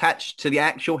house attached to the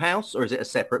actual house, or is it a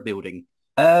separate building?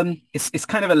 It's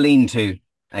kind of a lean-to,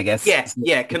 I guess.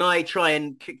 Yeah. Can I try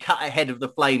and cut ahead of the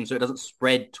flame so it doesn't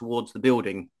spread towards the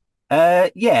building?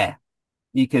 Yeah,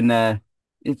 you can.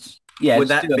 It's yeah. Would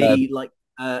Just that do be like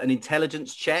an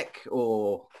intelligence check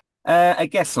or I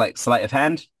guess like sleight of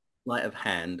hand. light of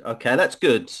hand? Okay, that's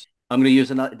good. I'm going to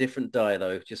use a different die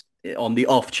though, just on the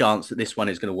off chance that this one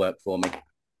is going to work for me.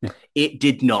 It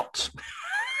did not.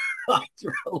 I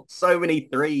rolled so many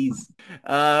threes.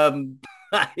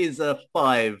 That is a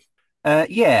 5.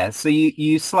 Yeah. So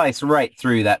you slice right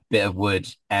through that bit of wood,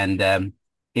 and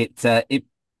it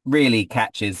really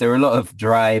catches. There are a lot of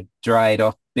dried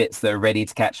off bits that are ready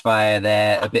to catch fire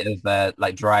there. A bit of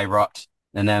like dry rot,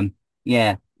 and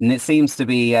yeah, and it seems to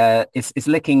be it's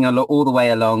licking all the way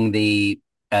along the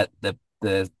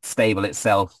stable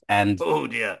itself, and Oh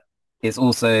dear. it's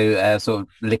also sort of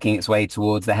licking its way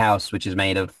towards the house, which is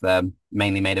made of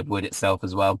mainly made of wood itself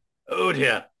as well. Oh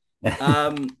dear.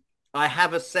 Um, I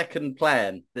have a second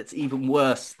plan that's even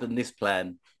worse than this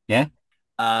plan. Yeah.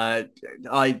 Uh,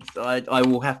 I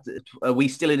will have to. Are we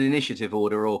still in initiative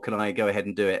order, or can I go ahead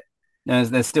and do it? No,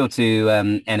 there's still two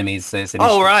enemies, so it's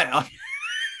Oh initiative.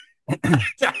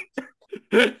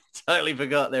 right. Totally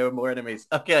forgot there were more enemies.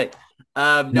 Okay.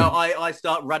 No, I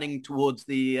start running towards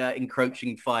the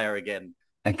encroaching fire again.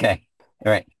 Okay.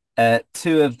 All right.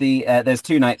 Two of the there's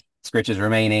two night scritches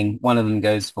remaining. One of them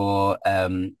goes for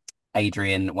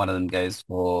Adrian. One of them goes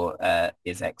for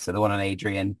Izek. So the one on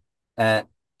Adrian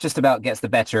just about gets the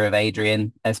better of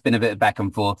Adrian. It's been a bit of back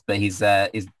and forth, but he's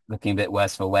looking a bit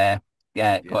worse for wear.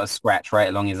 Yeah, got a scratch right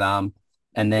along his arm.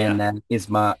 And then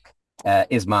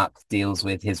Ismark deals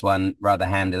with his one rather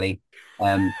handily.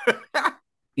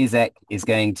 Izek is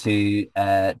going to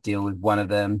deal with one of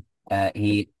them.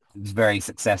 He very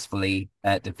successfully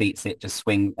defeats it, just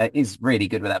swing. He's really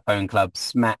good with that bone club.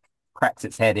 Smack, cracks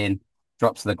its head in,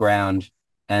 drops to the ground.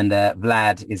 And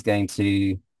Vlad is going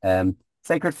to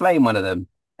Sacred Flame one of them.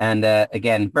 And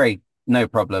again, no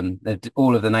problem.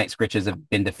 All of the Night Scritchers have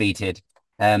been defeated.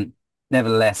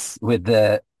 Nevertheless, with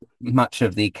much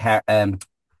of the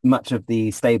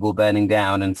stable burning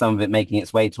down and some of it making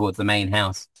its way towards the main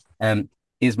house,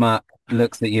 Ismark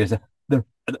looks at you as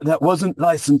that wasn't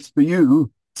licensed for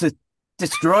you to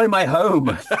destroy my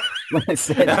home. I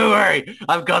said, don't worry,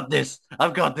 I've got this.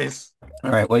 All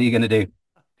right, what are you going to do?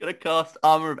 I'm going to cast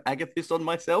Armor of Agathis on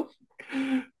myself,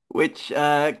 which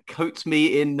coats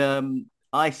me in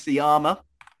icy armor.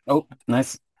 Oh,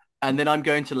 nice. And then I'm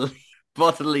going to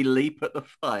bodily leap at the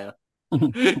fire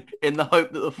in the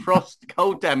hope that the frost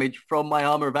cold damage from my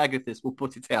Armor of Agathis will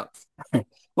put it out.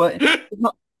 Well,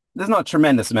 there's not a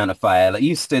tremendous amount of fire. Like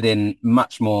you stood in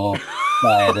much more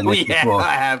fire than this before.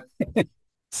 I have.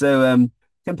 So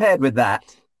compared with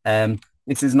that,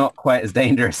 this is not quite as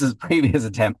dangerous as previous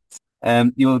attempts.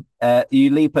 You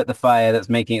leap at the fire that's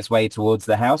making its way towards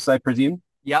the house, I presume.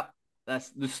 Yep,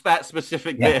 that's the spat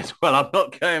specific bit as well. I'm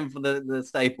not going for the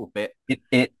staple bit.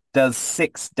 It does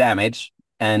 6 damage,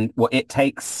 and what it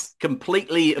takes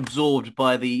completely absorbed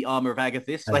by the Armor of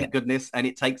Agathis, thank goodness, and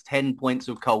it takes 10 points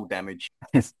of cold damage.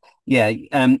 Yeah,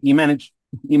 you manage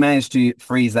to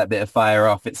freeze that bit of fire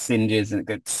off. It singes and it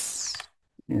goes.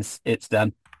 It's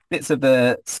done. Bits of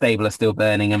the stable are still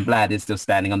burning, and Vlad is still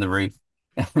standing on the roof.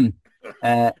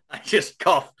 I just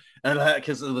cough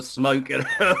because of the smoke.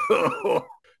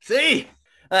 See,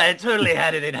 I totally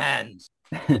had it in hand.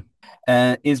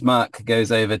 Ismark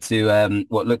goes over to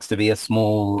what looks to be a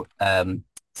small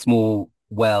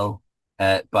well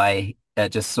by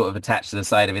just sort of attached to the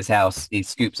side of his house. He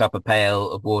scoops up a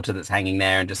pail of water that's hanging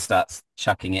there and just starts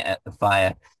chucking it at the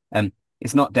fire.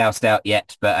 It's not doused out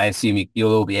yet, but I assume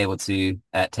you'll all be able to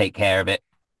take care of it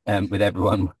with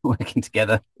everyone working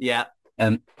together. Yeah.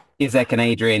 Izek and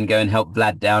Adrian go and help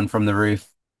Vlad down from the roof.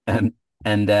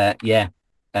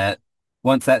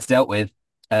 Once that's dealt with,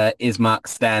 Ismark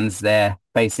stands there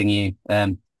facing you,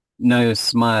 no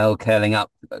smile curling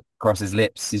up across his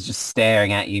lips. He's just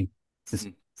staring at you. Says,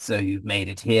 so you've made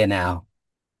it here now.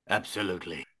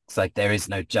 Absolutely. It's like there is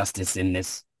no justice in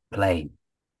this plane.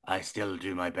 I still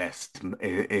do my best,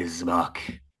 Ismark.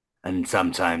 And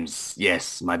sometimes,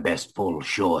 yes, my best falls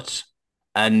short.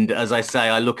 And as I say,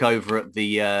 I look over at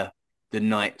the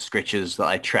night scritchers that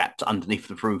I trapped underneath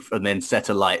the roof and then set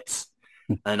alight.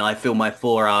 And I feel my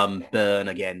forearm burn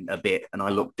again a bit. And I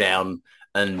look down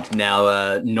and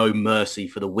now no mercy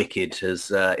for the wicked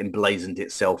has emblazoned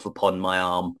itself upon my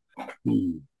arm.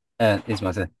 Hmm.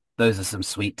 Ismark, those are some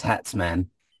sweet tats, man.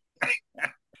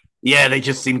 Yeah, they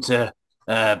just seem to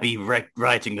be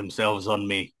writing themselves on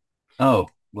me. Oh,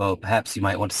 well, perhaps you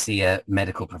might want to see a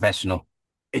medical professional.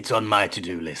 It's on my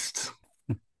to-do list.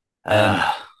 Um,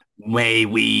 Uh, may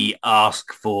we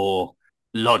ask for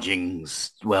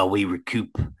lodgings while we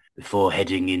recoup before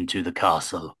heading into the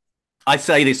castle? I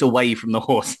say this away from the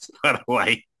horse, by the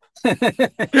way.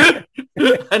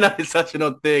 I know it's such an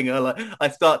odd thing. I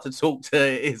start to talk to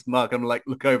Ismark. I'm like,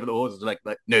 look over the horses. Like,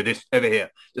 no, this over here,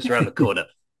 just around the corner.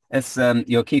 It's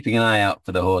you're keeping an eye out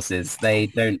for the horses. They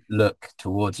don't look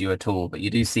towards you at all, but you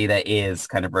do see their ears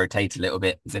kind of rotate a little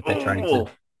bit as if they're trying to Oh,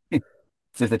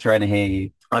 as if they're trying to hear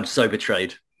you. I'm so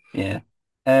betrayed. Yeah.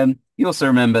 You also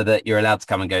remember that you're allowed to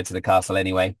come and go to the castle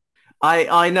anyway.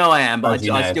 I know I am, As but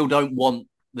you I know. still don't want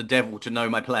the devil to know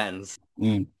my plans.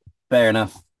 Mm, fair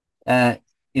enough.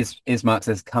 Ismark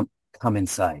says, come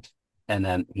inside.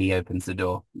 And he opens the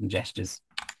door and gestures.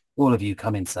 All of you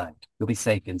come inside. You'll be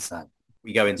safe inside.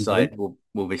 We go You do? inside.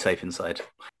 We'll be safe inside.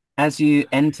 As you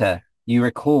enter, you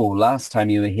recall last time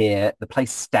you were here, the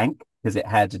place stank because it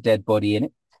had a dead body in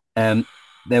it.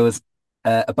 There was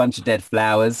a bunch of dead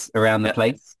flowers around the Yeah.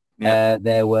 place. Yeah.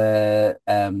 There were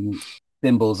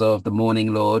symbols of the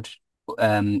Morning Lord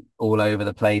all over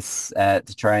the place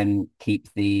to try and keep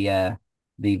the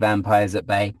vampires at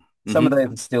bay. Some of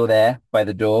those are still there by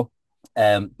the door,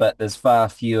 but there's far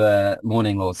fewer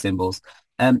Morning Lord symbols.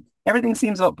 Everything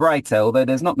seems a lot brighter, although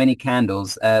there's not many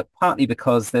candles, partly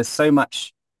because there's so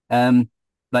much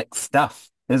like stuff.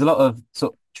 There's a lot of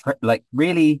sort of like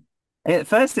really, at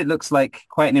first it looks like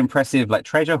quite an impressive like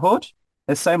treasure hoard.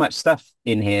 There's so much stuff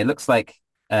in here. It looks like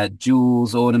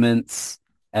jewels, ornaments,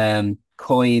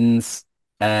 coins,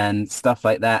 and stuff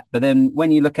like that. But then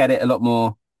when you look at it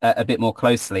a bit more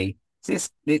closely,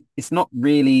 it's not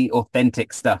really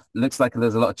authentic stuff. It looks like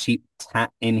there's a lot of cheap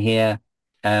tat in here.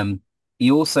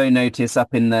 You also notice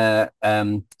up in the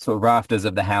sort of rafters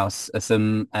of the house are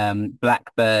some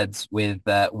black birds with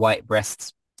white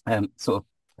breasts sort of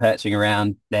perching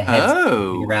around, their heads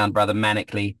moving Oh. around rather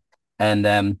manically.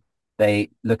 And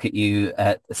they look at you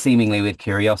seemingly with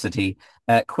curiosity.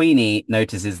 Queenie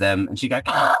notices them and she goes,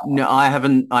 No, I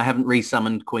haven't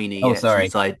resummoned Queenie oh, yet sorry.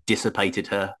 since I dissipated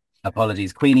her.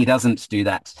 Apologies. Queenie doesn't do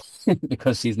that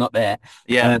because she's not there.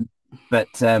 Yeah.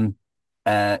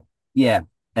 Yeah.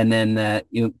 And then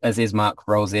as Ismark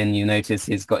rolls in, you notice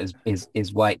he's got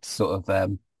his white sort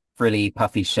of frilly,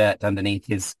 puffy shirt underneath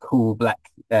his cool black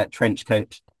trench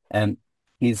coat.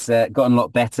 He's gotten a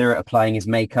lot better at applying his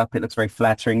makeup. It looks very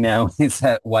flattering now. His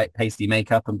white pasty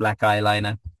makeup and black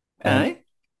eyeliner. Okay.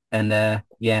 And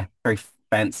yeah, very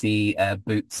fancy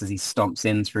boots as he stomps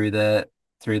in through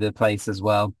the place as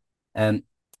well.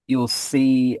 You'll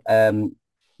see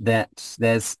that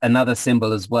there's another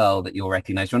symbol as well that you'll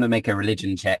recognize. You want to make a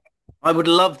religion check? I would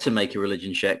love to make a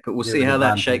religion check, but we'll Yeah, see with how that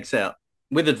advantage. shakes out.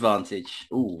 With advantage.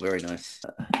 Oh, very nice.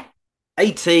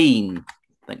 18.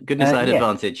 Thank goodness I had yeah.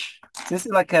 advantage. This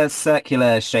is like a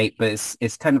circular shape, but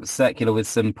it's kind of circular with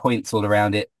some points all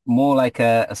around it. More like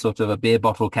a sort of a beer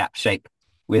bottle cap shape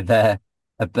with a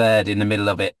bird in the middle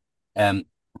of it.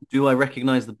 Do I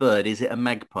recognize the bird? Is it a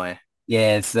magpie?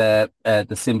 Yeah, it's the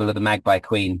symbol of the Magpie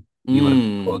Queen. You would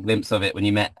have caught a glimpse of it when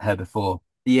you met her before.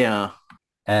 Yeah.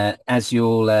 As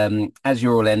you're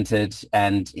all entered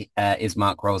and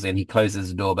Ismark rolls in, he closes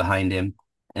the door behind him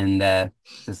and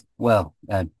says, "Well,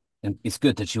 it's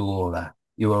good that you are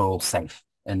all safe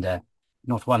and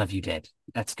not one of you dead.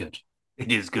 That's good.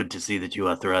 It is good to see that you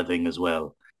are thriving as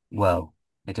well. Well,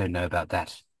 I don't know about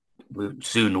that.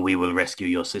 Soon we will rescue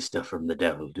your sister from the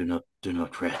devil. Do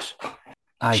not fret.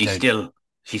 I She don't.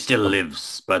 still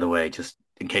lives, by the way, just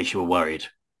in case you were worried.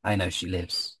 I know she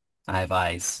lives. I have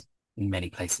eyes in many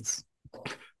places."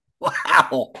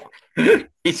 Wow.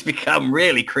 It's become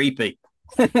really creepy.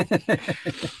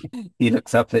 He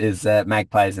looks up at his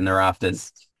magpies in the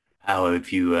rafters. How have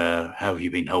you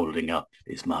been holding up,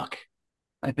 Ismark?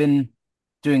 I've been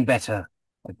doing better.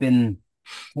 I've been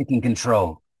taking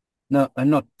control. No, I'm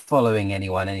not following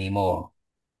anyone anymore.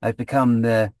 I've become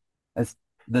as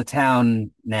the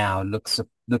town now looks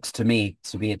to me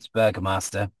to be its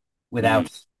burgomaster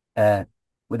without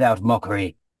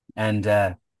mockery. And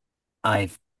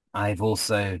I've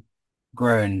also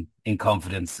grown in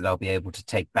confidence that I'll be able to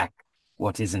take back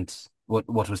what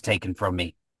was taken from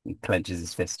me. He clenches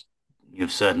his fist.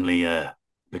 You've certainly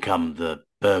become the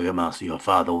Burgomaster your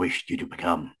father wished you to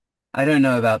become. I don't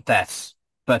know about that,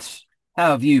 but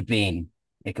how have you been,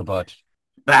 Ichabod?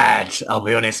 Bad. I'll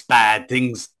be honest. Bad.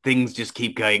 Things just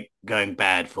keep going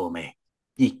bad for me.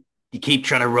 You keep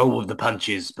trying to roll with the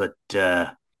punches, but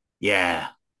yeah,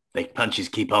 the punches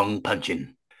keep on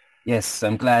punching. Yes,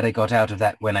 I'm glad I got out of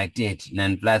that when I did. And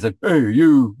then Vlad's like, hey,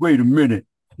 you, wait a minute.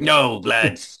 No,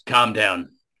 lads, calm down.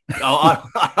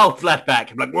 I'll flat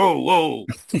back. I'm like, whoa, whoa.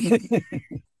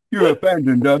 You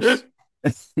abandoned us.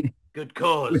 Good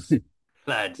cause,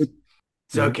 lads.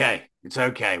 It's okay. It's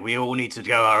okay. We all need to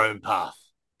go our own path.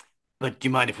 But do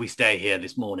you mind if we stay here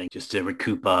this morning just to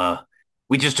recoup our...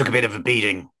 We just took a bit of a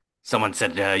beating. Someone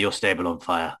set your stable on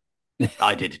fire.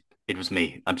 I did. It was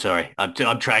me. I'm sorry.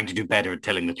 I'm trying to do better at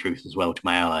telling the truth as well to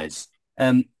my allies.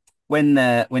 Um, when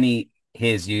he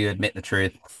hears you admit the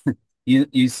truth,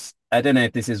 I don't know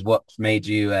if this is what made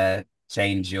you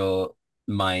change your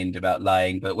mind about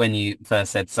lying, but when you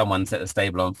first said someone set the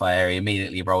stable on fire, he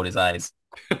immediately rolled his eyes.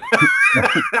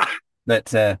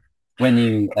 But when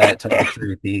you told the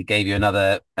truth, he gave you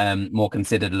another more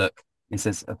considered look. He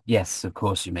says, yes, of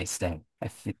course you may stay. I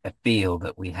feel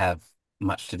that we have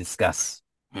much to discuss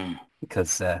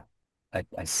because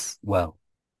well,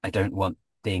 I don't want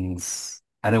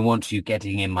you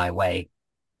getting in my way.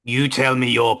 You tell me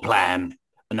your plan,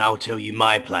 and I'll tell you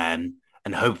my plan,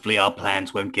 and hopefully our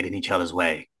plans won't get in each other's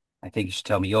way. I think you should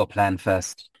tell me your plan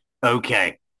first.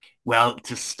 Okay. Well,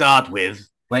 to start with...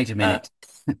 Wait a minute.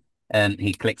 And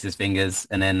he clicks his fingers,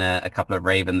 and then a couple of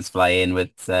ravens fly in with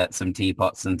some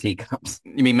teapots and teacups.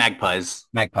 You mean magpies?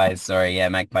 Magpies, sorry, yeah,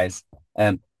 magpies.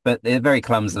 But they're very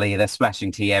clumsily, they're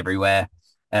splashing tea everywhere.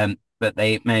 But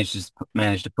they manage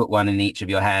to put one in each of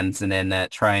your hands and then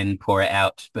try and pour it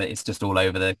out. But it's just all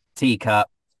over the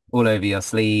teacup, all over your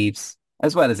sleeves,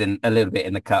 as well as in a little bit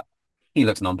in the cup. He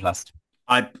looks nonplussed.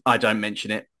 I don't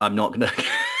mention it. I'm not going to...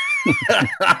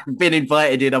 I've been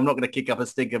invited in. I'm not going to kick up a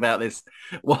stink about this.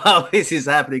 While this is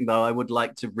happening, though, I would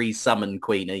like to re-summon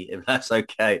Queenie, if that's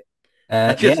okay.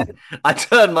 I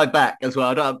turn my back as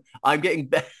well. I'm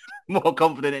getting more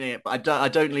confident in it, but I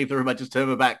don't leave the room. I just turn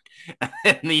my back,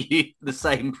 and the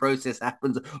same process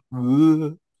happens.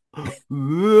 You're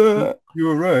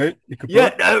right.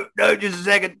 Yeah, no, just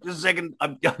a second.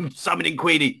 I'm summoning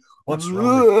Queenie. What's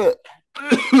wrong?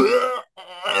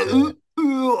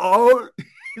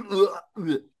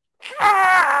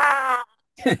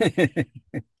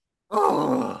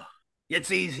 Oh,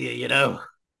 it's easier, you know.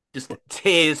 Just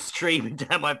tears streaming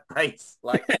down my face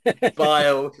like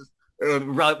bile just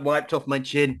wiped off my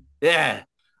chin. Yeah,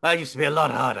 that used to be a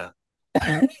lot harder.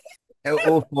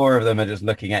 All four of them are just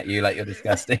looking at you like you're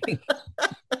disgusting.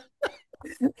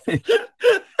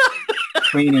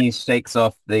 Queenie shakes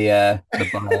off the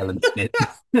bile and spit.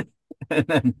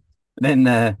 And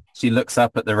then she looks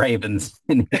up at the ravens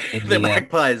in the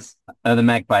magpies. The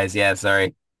magpies, yeah,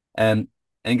 sorry. And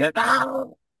goes, ah!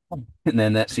 And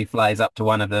then she flies up to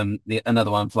one of them.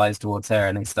 Another one flies towards her,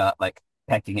 and they start like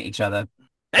pecking at each other.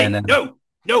 Hey, and,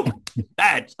 no,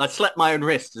 bad! I slapped my own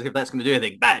wrist as if that's going to do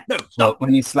anything. Bad, no, stop. Well,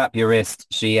 when you slap your wrist,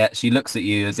 she looks at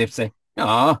you as if say,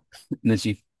 "Ah," and then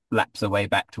she flaps her way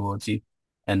back towards you.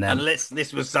 And unless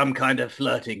this was some kind of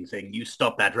flirting thing, you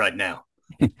stop that right now.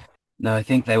 No, I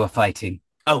think they were fighting.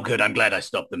 Oh, good. I'm glad I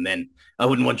stopped them then. I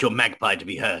wouldn't want your magpie to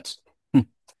be hurt.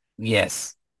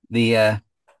 Yes, the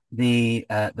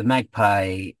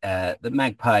magpies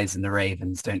and the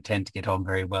ravens don't tend to get on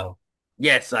very well.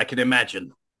 Yes, I can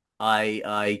imagine.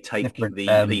 I take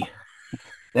they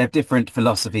have different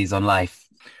philosophies on life.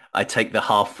 I take the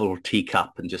half full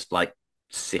teacup and just like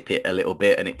sip it a little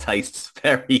bit, and it tastes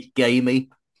very gamey.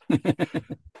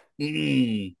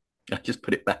 I just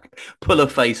put it back, pull a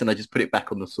face, and I just put it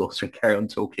back on the saucer and carry on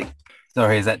talking.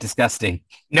 Sorry, is that disgusting?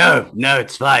 No,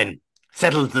 it's fine.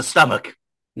 Settles the stomach.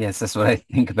 Yes, that's what I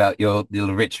think about your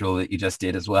ritual that you just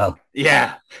did as well.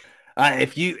 Yeah. I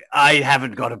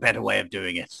haven't got a better way of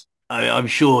doing it. I'm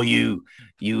sure you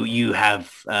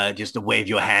have just a wave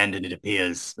your hand and it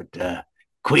appears. But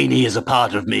Queenie is a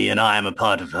part of me and I am a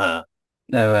part of her.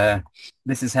 No,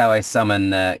 this is how I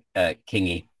summon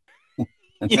Kingy.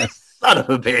 You son of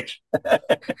a bitch.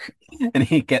 And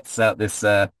he gets out this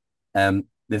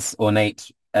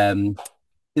ornate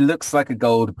it looks like a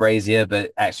gold brazier,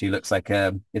 but actually looks like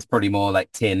it's probably more like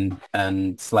tin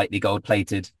and slightly gold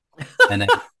plated. And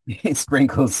he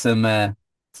sprinkles some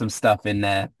stuff in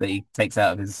there that he takes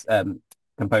out of his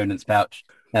components pouch,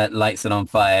 lights it on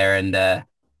fire, and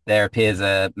there appears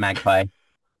a magpie.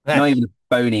 Not even a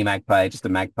bony magpie, just a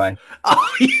magpie.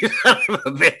 Oh, you son of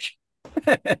a bitch.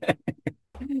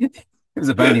 was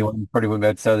a bony one, probably wouldn't be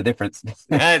able to tell the difference.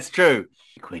 Yeah, it's true.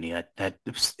 Queenie, it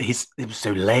was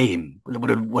so lame. What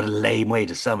a lame way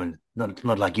to summon. Not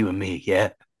like you and me,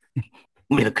 yeah?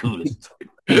 We're the coolest.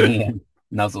 He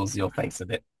nuzzles your face a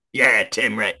bit. Yeah,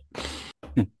 Tim, right.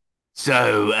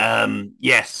 So,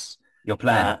 yes, Your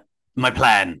plan. my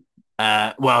plan.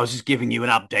 Well, I was just giving you an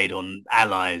update on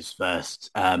allies first.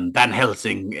 Van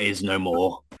Helsing is no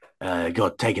more.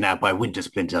 Got taken out by Winter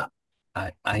Splinter.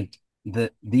 The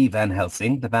Van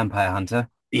Helsing, the vampire hunter.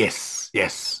 Yes,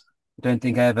 yes. I don't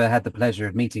think I ever had the pleasure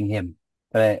of meeting him,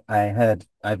 but I've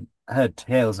heard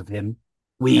tales of him.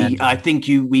 I think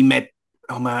we met.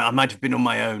 I might have been on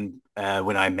my own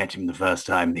when I met him the first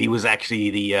time. He was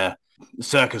actually the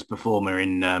circus performer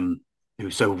who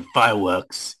sold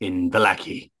fireworks in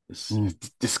Valaki,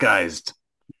 disguised.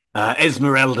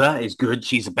 Esmeralda is good.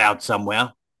 She's about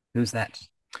somewhere. Who's that?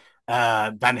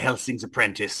 Van Helsing's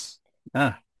apprentice.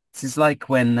 This is like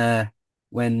when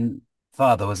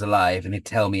father was alive and he'd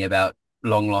tell me about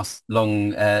long lost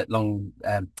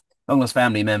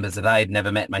family members that I'd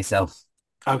never met myself.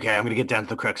 Okay, I'm going to get down to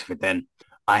the crux of it then.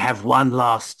 I have one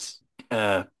last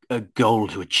a goal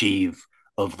to achieve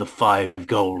of the 5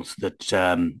 goals that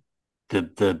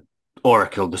the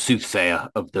oracle, the soothsayer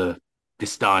of the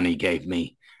Vistani gave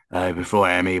me before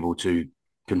I am able to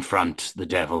confront the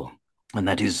devil, and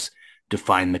that is to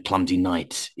find the clumsy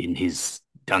knight in his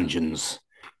dungeons.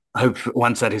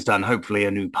 Once that is done, hopefully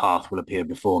a new path will appear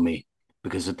before me,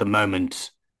 because at the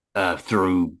moment,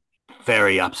 through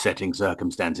very upsetting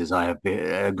circumstances, I have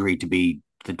agreed to be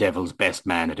the devil's best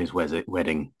man at his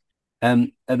wedding.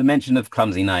 At the mention of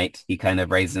clumsy knight, he kind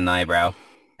of raises an eyebrow,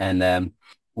 and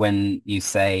when you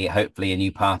say hopefully a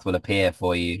new path will appear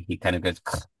for you, he kind of goes,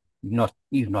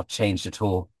 you've not changed at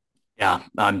all. Yeah,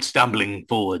 I'm stumbling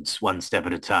forwards one step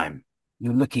at a time.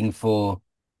 You're looking for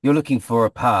a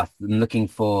path and looking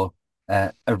for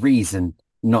a reason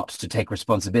not to take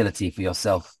responsibility for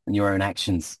yourself and your own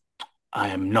actions. I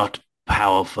am not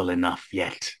powerful enough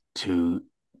yet to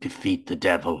defeat the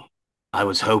devil. I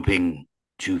was hoping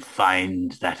to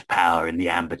find that power in the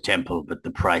Amber Temple, but the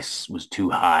price was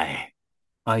too high.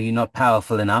 Are you not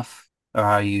powerful enough, or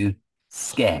are you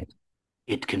scared?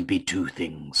 It can be 2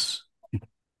 things.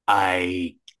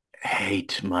 I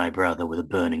hate my brother with a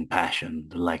burning passion,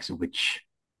 the likes of which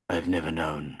I've never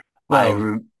known.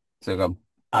 Well,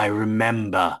 I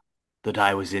remember that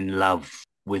I was in love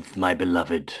with my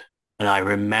beloved, and I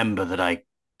remember that I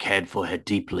cared for her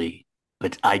deeply,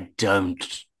 but I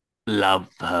don't love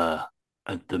her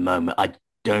at the moment.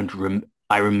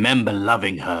 I remember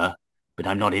loving her, but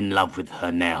I'm not in love with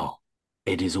her now.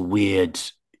 It is a weird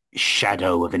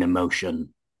shadow of an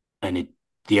emotion, and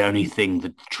the only thing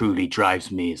that truly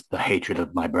drives me is the hatred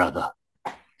of my brother.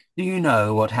 Do you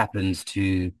know what happened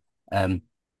to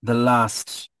the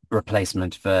last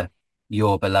replacement for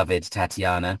your beloved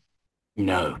Tatiana?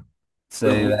 No.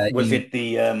 So was it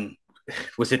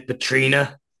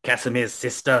Petrina, Casimir's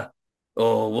sister,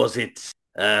 or was it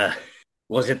that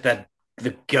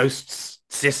the ghost's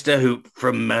sister who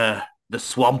from the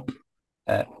swamp?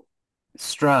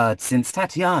 Strahd, since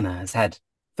Tatiana has had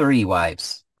 3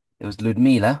 wives. There was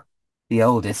Ludmila, the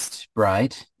oldest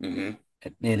bride,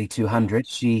 at nearly 200.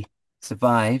 She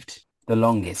survived the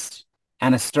longest.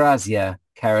 Anastasia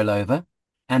Karolova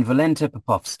and Valenta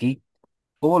Popovsky,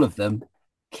 all of them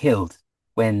killed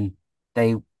when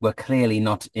they were clearly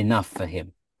not enough for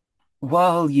him.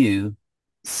 While you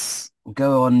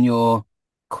go on your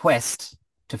quest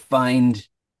to find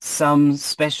some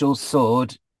special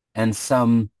sword and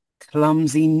some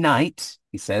clumsy knight,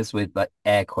 he says with like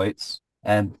air quotes,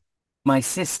 my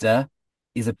sister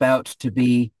is about to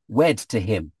be wed to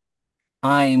him.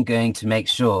 I am going to make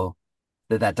sure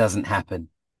that doesn't happen.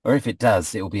 Or if it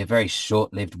does, it will be a very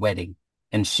short-lived wedding,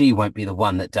 and she won't be the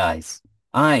one that dies.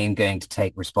 I am going to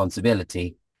take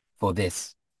responsibility for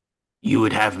this. You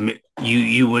would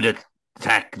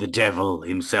attack the devil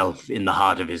himself in the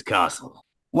heart of his castle.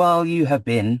 While you have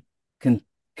been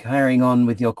carrying on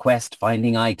with your quest,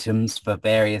 finding items for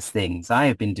various things, I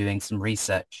have been doing some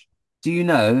research. Do you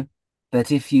know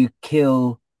that if you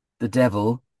kill the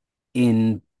devil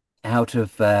out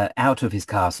of his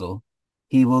castle,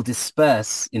 he will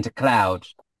disperse into cloud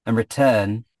and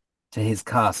return to his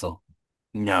castle?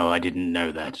 No, I didn't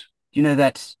know that. Do you know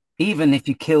that even if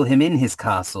you kill him in his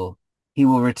castle, he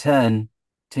will return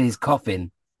to his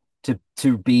coffin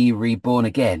to be reborn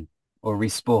again or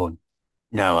respawn?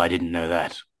 No, I didn't know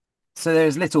that. So there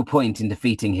is little point in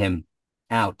defeating him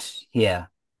out here,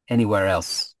 anywhere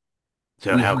else.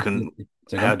 So how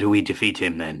do we defeat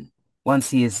him then? Once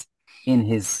he is in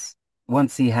his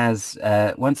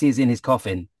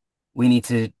coffin, we need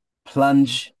to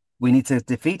plunge We need to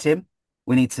defeat him.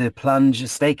 We need to plunge a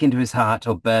stake into his heart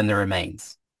or burn the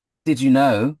remains. Did you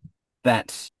know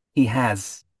that he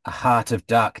has a heart of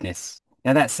darkness?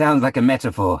 Now that sounds like a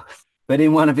metaphor, but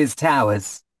in one of his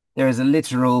towers, there is a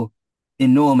literal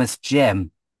enormous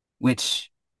gem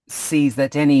which sees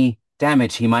that any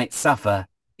damage he might suffer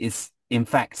is in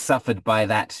fact suffered by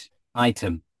that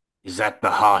item. Is that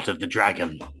the heart of the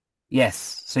dragon?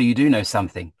 Yes, so you do know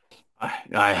something.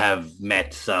 I have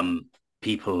met some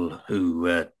people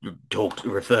who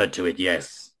referred to it,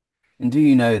 yes. And do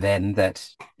you know then that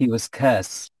he was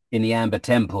cursed in the Amber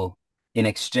Temple in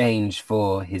exchange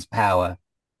for his power?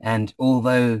 And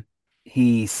although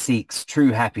he seeks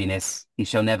true happiness, he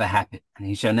shall never have it, and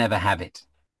he shall never have it.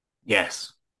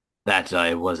 Yes, that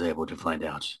I was able to find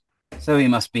out. So he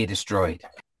must be destroyed.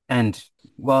 And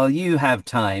while you have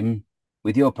time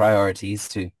with your priorities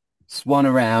to swan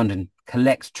around and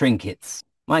collect trinkets,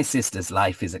 my sister's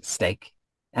life is at stake,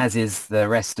 as is the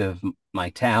rest of my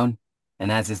town,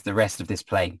 and as is the rest of this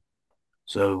plane.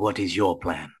 So what is your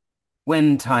plan?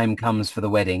 When time comes for the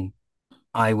wedding,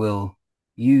 I will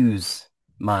use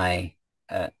my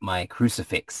my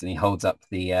crucifix, and he holds up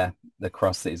the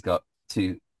cross that he's got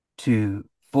to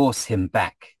force him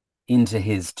back into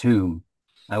his tomb.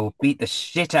 I will beat the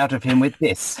shit out of him with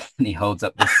this, and he holds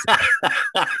up this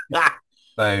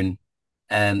bone,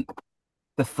 and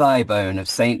the thigh bone of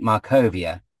Saint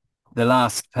Markovia, the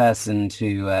last person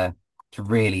to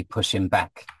really push him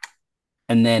back.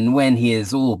 And then when he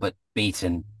is all but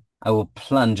beaten, I will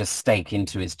plunge a stake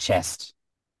into his chest.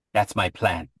 That's my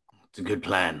plan. It's a good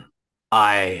plan.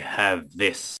 I have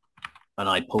this, and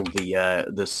I pull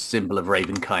the symbol of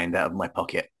Ravenkind out of my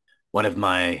pocket. One of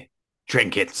my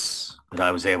trinkets that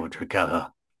I was able to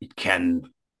recover. It can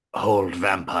hold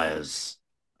vampires.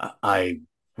 I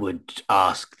would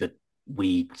ask that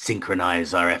we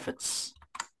synchronize our efforts,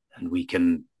 and we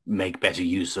can make better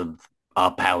use of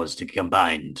our powers to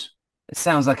combined. It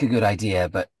sounds like a good idea,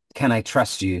 but can I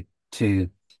trust you to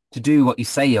do what you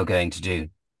say you're going to do?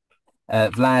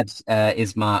 Vlad,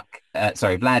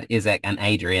 Isaac, and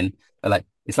Adrian are like,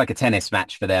 it's like a tennis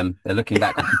match for them. They're looking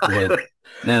back and forward.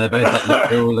 No, they're both like,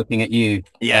 they're all looking at you.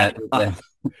 Yeah.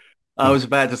 I was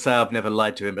about to say I've never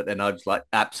lied to him, but then I was like,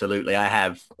 absolutely, I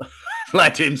have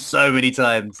lied to him so many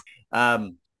times.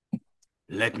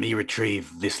 Let me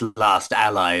retrieve this last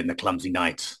ally in the Clumsy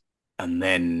Knight, and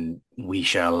then we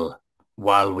shall,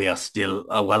 while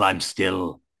I'm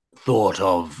still thought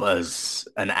of as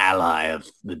an ally of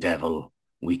the devil,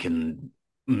 we can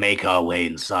make our way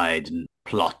inside and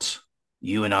plot.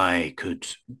 You and I could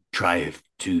try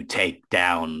to take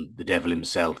down the devil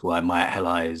himself, while my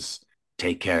allies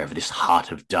take care of this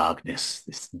heart of darkness,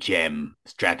 this gem,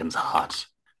 this dragon's heart,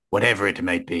 whatever it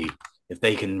may be. If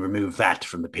they can remove that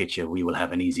from the picture, we will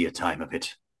have an easier time of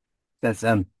it. That's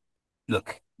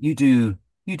look, you do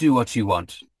what you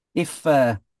want. If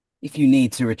you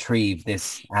need to retrieve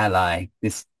this ally,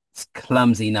 this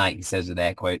clumsy knight, he says with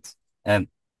air quotes,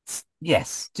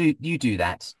 yes, you do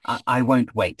that. I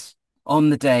won't wait. On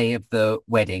the day of the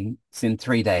wedding, it's in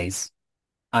 3 days,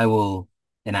 I will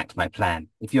enact my plan.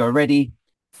 If you're ready,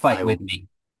 fight with me.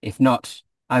 If not,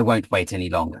 I won't wait any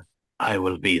longer. I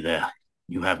will be there.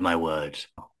 You have my word.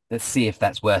 Let's see if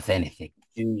that's worth anything.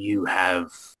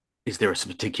 Is there a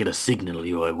particular signal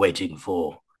you are waiting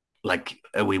for? Like,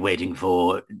 are we waiting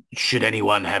for, should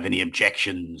anyone have any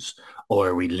objections? Or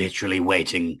are we literally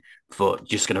waiting for,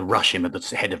 just going to rush him at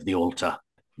the head of the altar?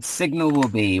 The signal will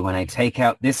be when I take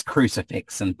out this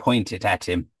crucifix and point it at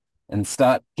him and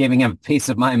start giving him a piece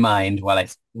of my mind while I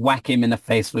whack him in the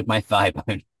face with my thigh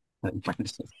bone.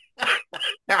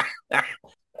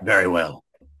 Very well.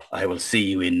 I will see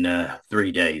you in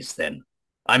 3 days then.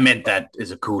 I meant that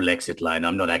as a cool exit line.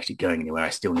 I'm not actually going anywhere. I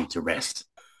still need to rest.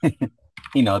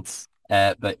 He nods.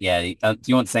 But yeah, do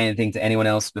you want to say anything to anyone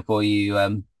else before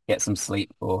you get some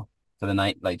sleep for the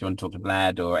night? Like, do you want to talk to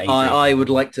Vlad or Adrian? I would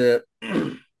like to.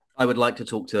 I would like to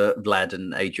talk to Vlad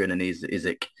and Adrian and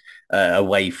Isaac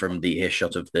away from the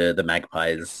earshot of the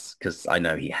magpies, because I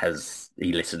know he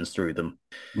listens through them.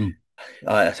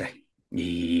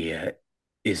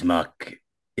 Ismark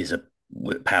is a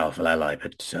powerful ally,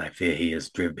 but I fear he has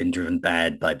been driven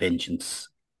bad by vengeance.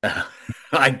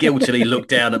 I guiltily look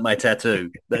down at my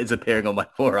tattoo that is appearing on my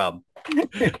forearm.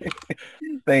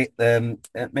 Make an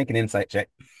insight check.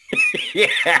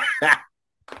 Yeah.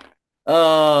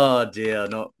 Oh dear,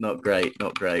 not great.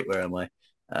 Where am I?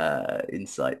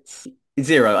 Insights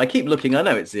 0. I keep looking. I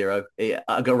know it's 0.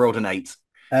 I got rolled an 8.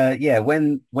 Yeah,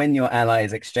 when your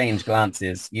allies exchange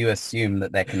glances, you assume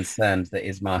that they're concerned that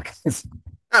Ismark is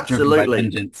absolutely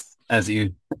vengeance as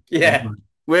you. Yeah.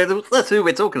 That's who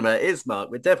we're talking about, Ismark.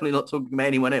 We're definitely not talking about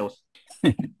anyone else.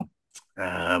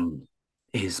 Um,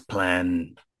 his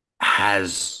plan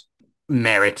has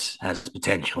merit, has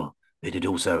potential, but it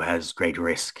also has great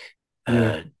risk.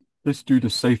 Yeah, let's do the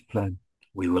safe plan.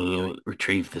 We will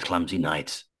retrieve the clumsy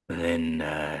knight.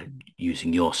 Then,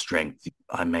 using your strength,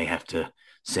 I may have to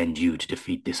send you to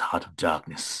defeat this heart of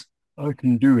darkness. I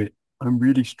can do it. I'm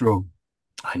really strong.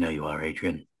 I know you are,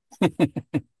 Adrian.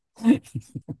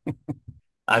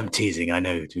 I'm teasing. I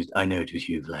know it was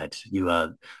you, Vlad. You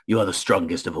are the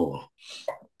strongest of all.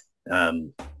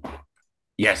 Um,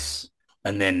 yes.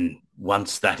 And then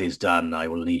once that is done, I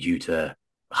will need you to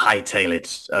hightail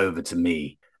it over to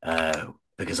me,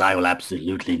 because I will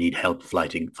absolutely need help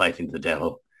fighting the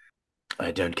devil.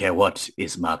 I don't care what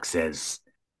Ismark says.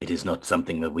 It is not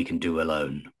something that we can do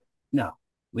alone. No,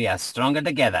 we are stronger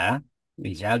together.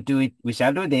 We shall do it. We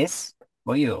shall do this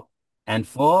for you and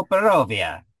for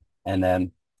Barovia.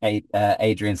 And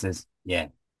Adrian says, "Yeah,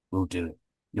 we'll do it.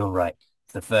 You're right.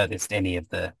 It's the furthest any of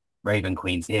the Raven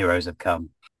Queen's heroes have come.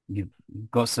 You've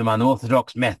got some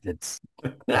unorthodox methods,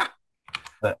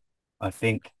 but I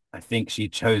think she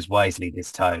chose wisely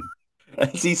this time."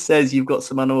 As he says, you've got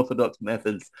some unorthodox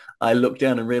methods. I look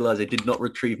down and realize I did not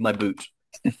retrieve my boot.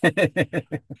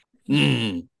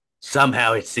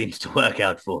 Somehow it seems to work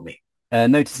out for me.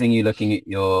 Noticing you looking at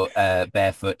your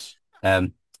barefoot,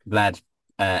 Vlad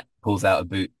pulls out a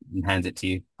boot and hands it to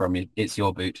you from you. It's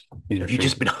your boot. Have you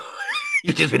just been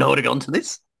you've just been holding on to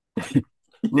this?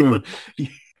 Well,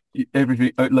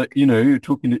 everything, like, you're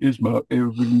talking to Ismark, it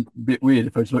would be a bit weird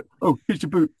if I was like, oh, here's your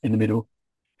boot in the middle.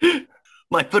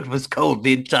 My foot was cold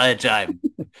the entire time.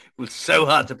 It was so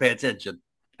hard to pay attention.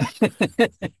 That's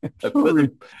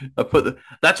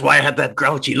why I had that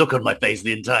grouchy look on my face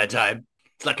the entire time.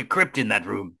 It's like a crypt in that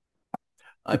room.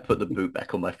 I put the boot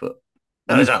back on my foot.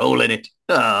 Oh, there's a hole in it.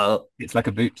 Oh, It's like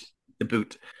a boot. the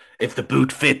boot. If the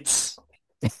boot fits.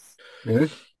 Yeah.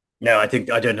 No, I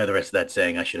don't know the rest of that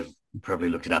saying. I should have probably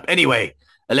looked it up. Anyway,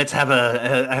 let's have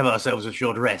ourselves a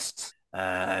short rest,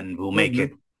 and we'll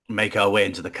make our way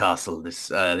into the castle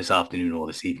this afternoon or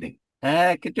this evening.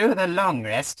 Could do with a long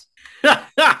rest.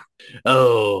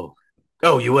 Oh,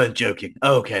 you weren't joking.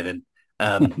 Okay then.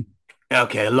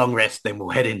 Okay, a long rest. Then we'll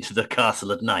head into the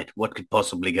castle at night. What could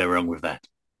possibly go wrong with that?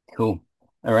 Cool.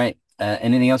 All right.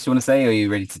 Anything else you want to say, or are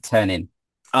you ready to turn in?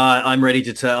 I'm ready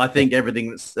to turn. I think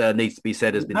everything that needs to be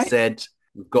said has been Night. said.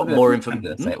 We've got more Did I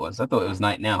information. say it was? I thought it was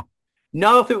night now.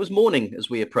 No, if it was morning as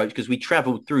we approached, because we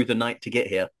travelled through the night to get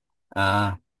here.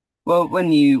 Well,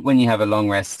 when you have a long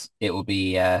rest, it will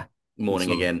be Morning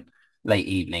sort of again. late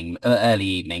evening, early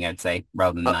evening, I'd say,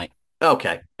 rather than night.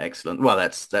 Okay, excellent. Well,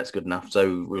 that's good enough.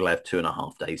 So we'll have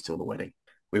 2.5 days till the wedding.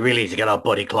 We really need to get our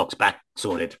body clocks back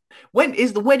sorted. When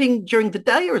is the wedding, during the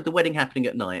day, or is the wedding happening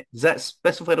at night? Is that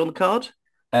specified on the card?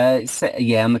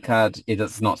 Yeah, on the card,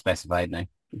 it's not specified, no.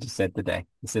 It just said the day.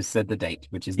 It just said the date,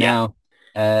 which is Yeah.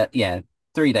 now,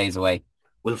 3 days away.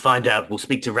 We'll find out. We'll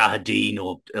speak to Rahadine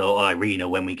or Irina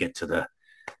when we get to the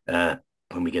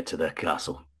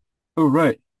castle. All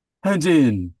right. Hands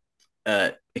in.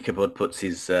 Ichabod puts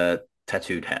his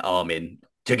tattooed arm in.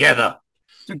 Together.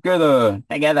 Together.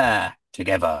 Together.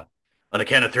 Together. On a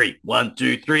count of 3. 1,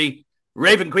 2, 3.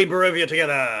 Raven Queen Barovia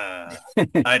together.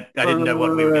 I didn't know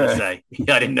what we were going to say.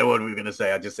 I didn't know what we were going to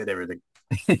say. I just said everything.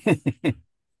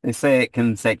 They say it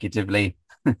consecutively.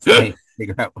 So they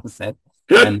figure out what's said.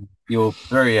 And you'll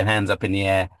throw your hands up in the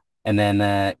air, and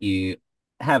then you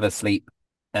have a sleep.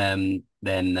 Then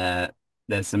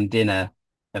there's some dinner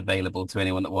available to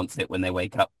anyone that wants it when they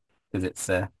wake up, because it's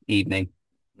evening.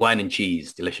 Wine and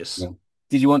cheese. Delicious. Yeah.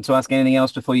 Did you want to ask anything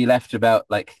else before you left about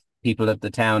like people of the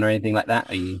town or anything like that?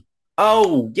 Are you?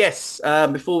 Oh, yes.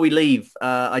 Before we leave,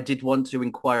 I did want to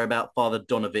inquire about Father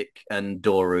Donovic and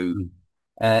Doru.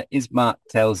 Ismark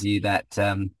tells you that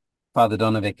Father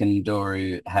Donovic and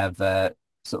Doru have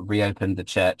sort of reopened the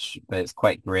church, but it's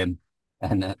quite grim.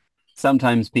 And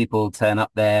sometimes people turn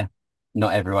up there.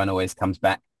 Not everyone always comes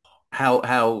back. How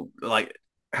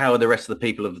are the rest of the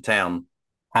people of the town?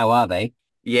 How are they?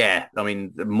 Yeah, I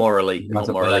mean, morally, not That's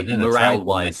what morally, I did. That's right,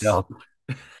 morale-wise. myself.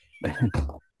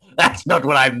 That's not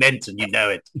what I meant, and you know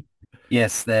it.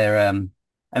 Yes, they're.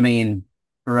 I mean,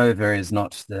 Barovia is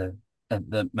not the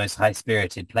most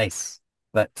high-spirited place,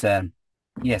 but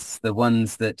yes, the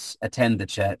ones that attend the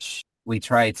church, we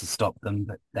try to stop them,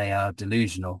 but they are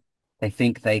delusional. They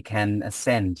think they can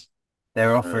ascend.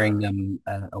 They're offering them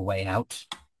a way out,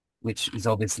 which is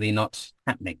obviously not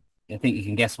happening. I think you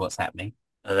can guess what's happening.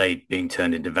 Are they being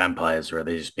turned into vampires, or are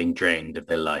they just being drained of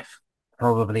their life?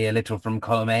 Probably a little from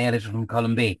column A, a little from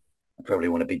column B. Probably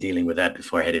want to be dealing with that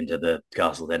before I head into the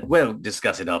castle then. We'll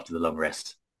discuss it after the long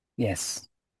rest. Yes,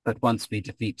 but once we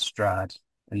defeat Strahd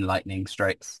and lightning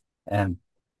strikes, um,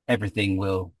 everything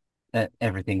will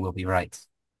everything will be right.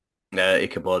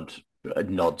 Ichabod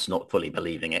nods, not fully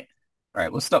believing it. All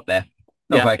right, we'll stop there.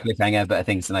 Not Yeah. quite a cliffhanger, but I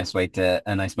think it's a nice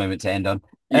moment to end on.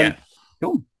 Yeah.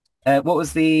 Cool. What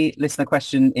was the listener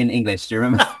question in English? Do you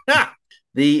remember?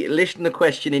 The listener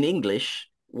question in English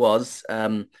was,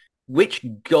 which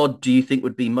god do you think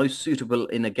would be most suitable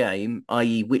in a game,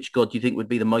 i.e. which god do you think would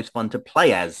be the most fun to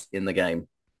play as in the game?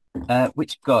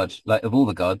 Which god, like of all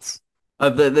the gods?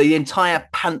 Of the entire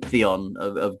pantheon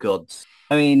of gods.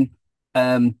 I mean,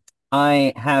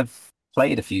 I have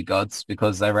played a few gods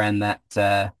because I ran that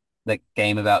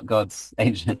game about gods,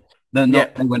 ancient. They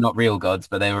were not real gods,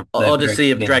 but they're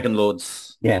Odyssey of Dragon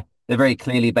Lords. Yeah, they're very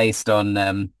clearly based on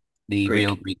the Greek.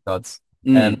 real Greek gods.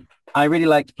 Mm. I really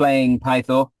liked playing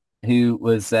Pythor, who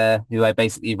I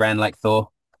basically ran like Thor,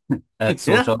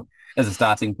 sort of, as a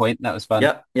starting point. That was fun.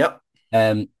 Yep.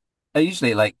 I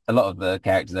usually like a lot of the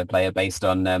characters I play are based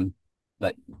on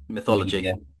like Mythology.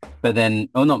 media. But then,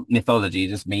 not mythology,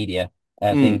 just media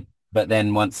thing. But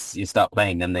then once you start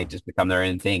playing them, they just become their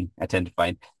own thing, I tend to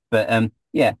find. But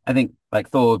yeah, I think like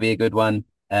Thor would be a good one.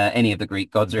 Any of the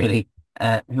Greek gods, really.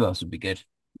 Who else would be good?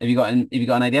 Have you got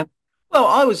an idea? Well,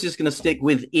 I was just going to stick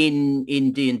with in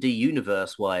D&D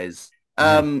universe wise.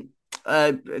 It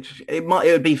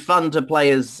would be fun to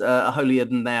play as a holier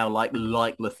than thou like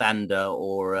Lathander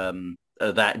or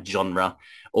that genre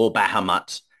or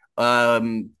Bahamut.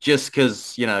 Just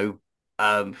because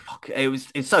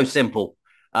it's so simple.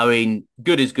 I mean,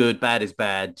 good is good, bad is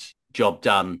bad, job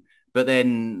done. But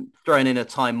then throwing in a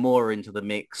Time Moor into the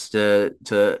mix to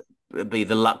be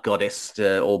the luck goddess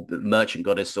or merchant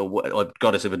goddess or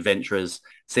goddess of adventurers,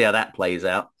 see how that plays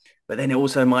out. But then it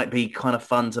also might be kind of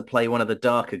fun to play one of the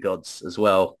darker gods as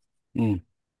well.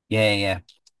 Yeah.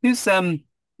 Who's in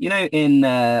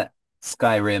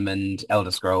Skyrim and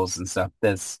Elder Scrolls and stuff,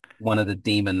 there's one of the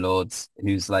demon lords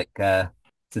who's like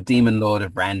it's a demon lord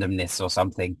of randomness or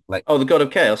something. Like the god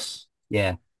of chaos.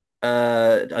 Yeah.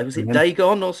 Was it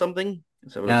Dagon or something?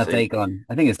 No, Dagon.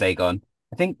 I think it's Dagon.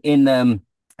 I think in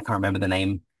I can't remember the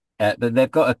name, but they've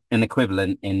got an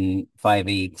equivalent in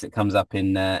 5e because it comes up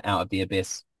in Out of the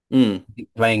Abyss.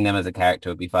 Playing them as a character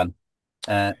would be fun.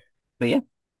 But yeah,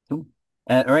 cool.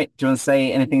 All right, do you want to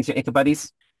say anything to your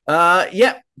Ichabuddies?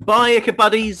 Yeah, bye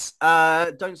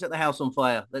Ichabuddies. Don't set the house on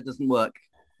fire. That doesn't work.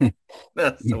 That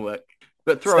doesn't work.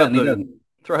 But throw a boo.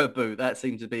 Throw a boo. That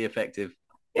seems to be effective.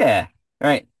 Yeah. All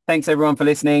right. Thanks everyone for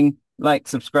listening. Like,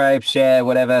 subscribe, share,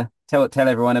 whatever. Tell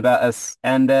everyone about us.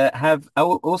 And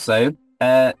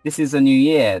this is a new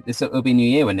year. This will be New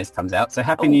Year when this comes out. So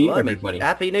happy New Year, everybody.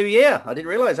 Happy New Year. I didn't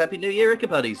realize. Happy New Year,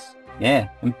 Ichabuddies. Yeah.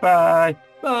 And bye.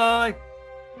 Bye.